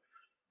well,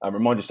 and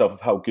remind yourself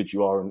of how good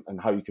you are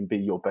and how you can be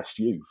your best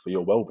you for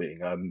your well-being.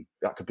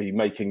 That could be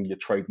making your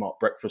trademark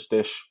breakfast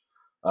dish,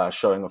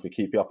 showing off your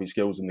keepy uppy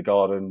skills in the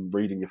garden,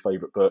 reading your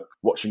favourite book,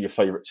 watching your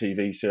favourite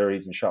TV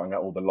series and shouting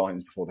out all the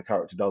lines before the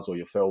character does, or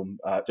your film.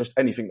 Just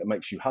anything that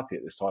makes you happy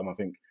at this time, I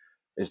think,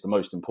 is the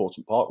most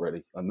important part,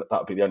 really. And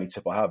that would be the only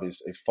tip I have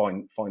is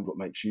find what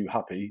makes you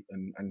happy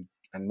and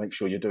make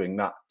sure you're doing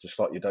that to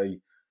start your day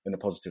in a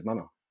positive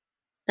manner.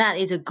 That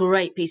is a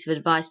great piece of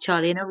advice,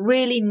 Charlie, and a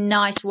really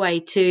nice way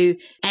to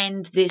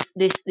end this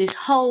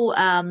whole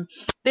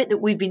bit that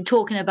we've been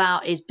talking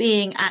about, is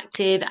being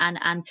active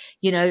and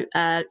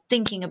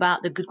thinking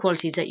about the good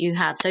qualities that you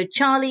have. So,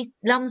 Charlie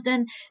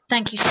Lumsden,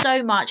 thank you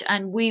so much,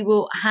 and we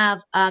will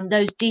have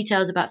those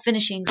details about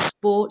Finishing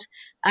Touch,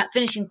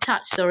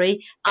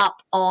 up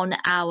on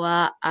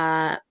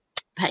our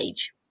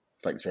page.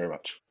 Thanks very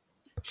much.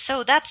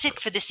 So that's it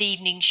for this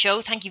evening's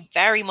show. Thank you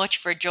very much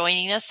for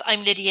joining us.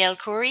 I'm Lydia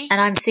El-Khoury.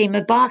 And I'm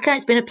Seema Barker.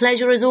 It's been a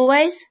pleasure as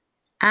always.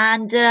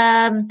 And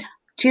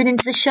tune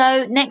into the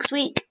show next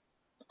week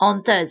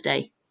on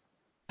Thursday.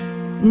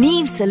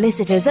 Neves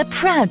Solicitors are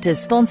proud to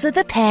sponsor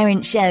The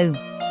Parent Show.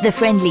 The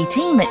friendly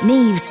team at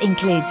Neves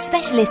includes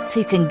specialists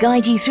who can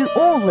guide you through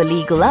all the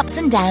legal ups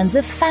and downs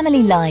of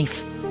family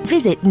life.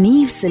 Visit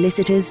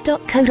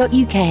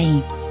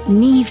nevesolicitors.co.uk.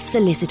 Neves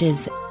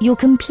Solicitors, your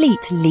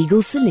complete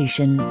legal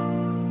solution.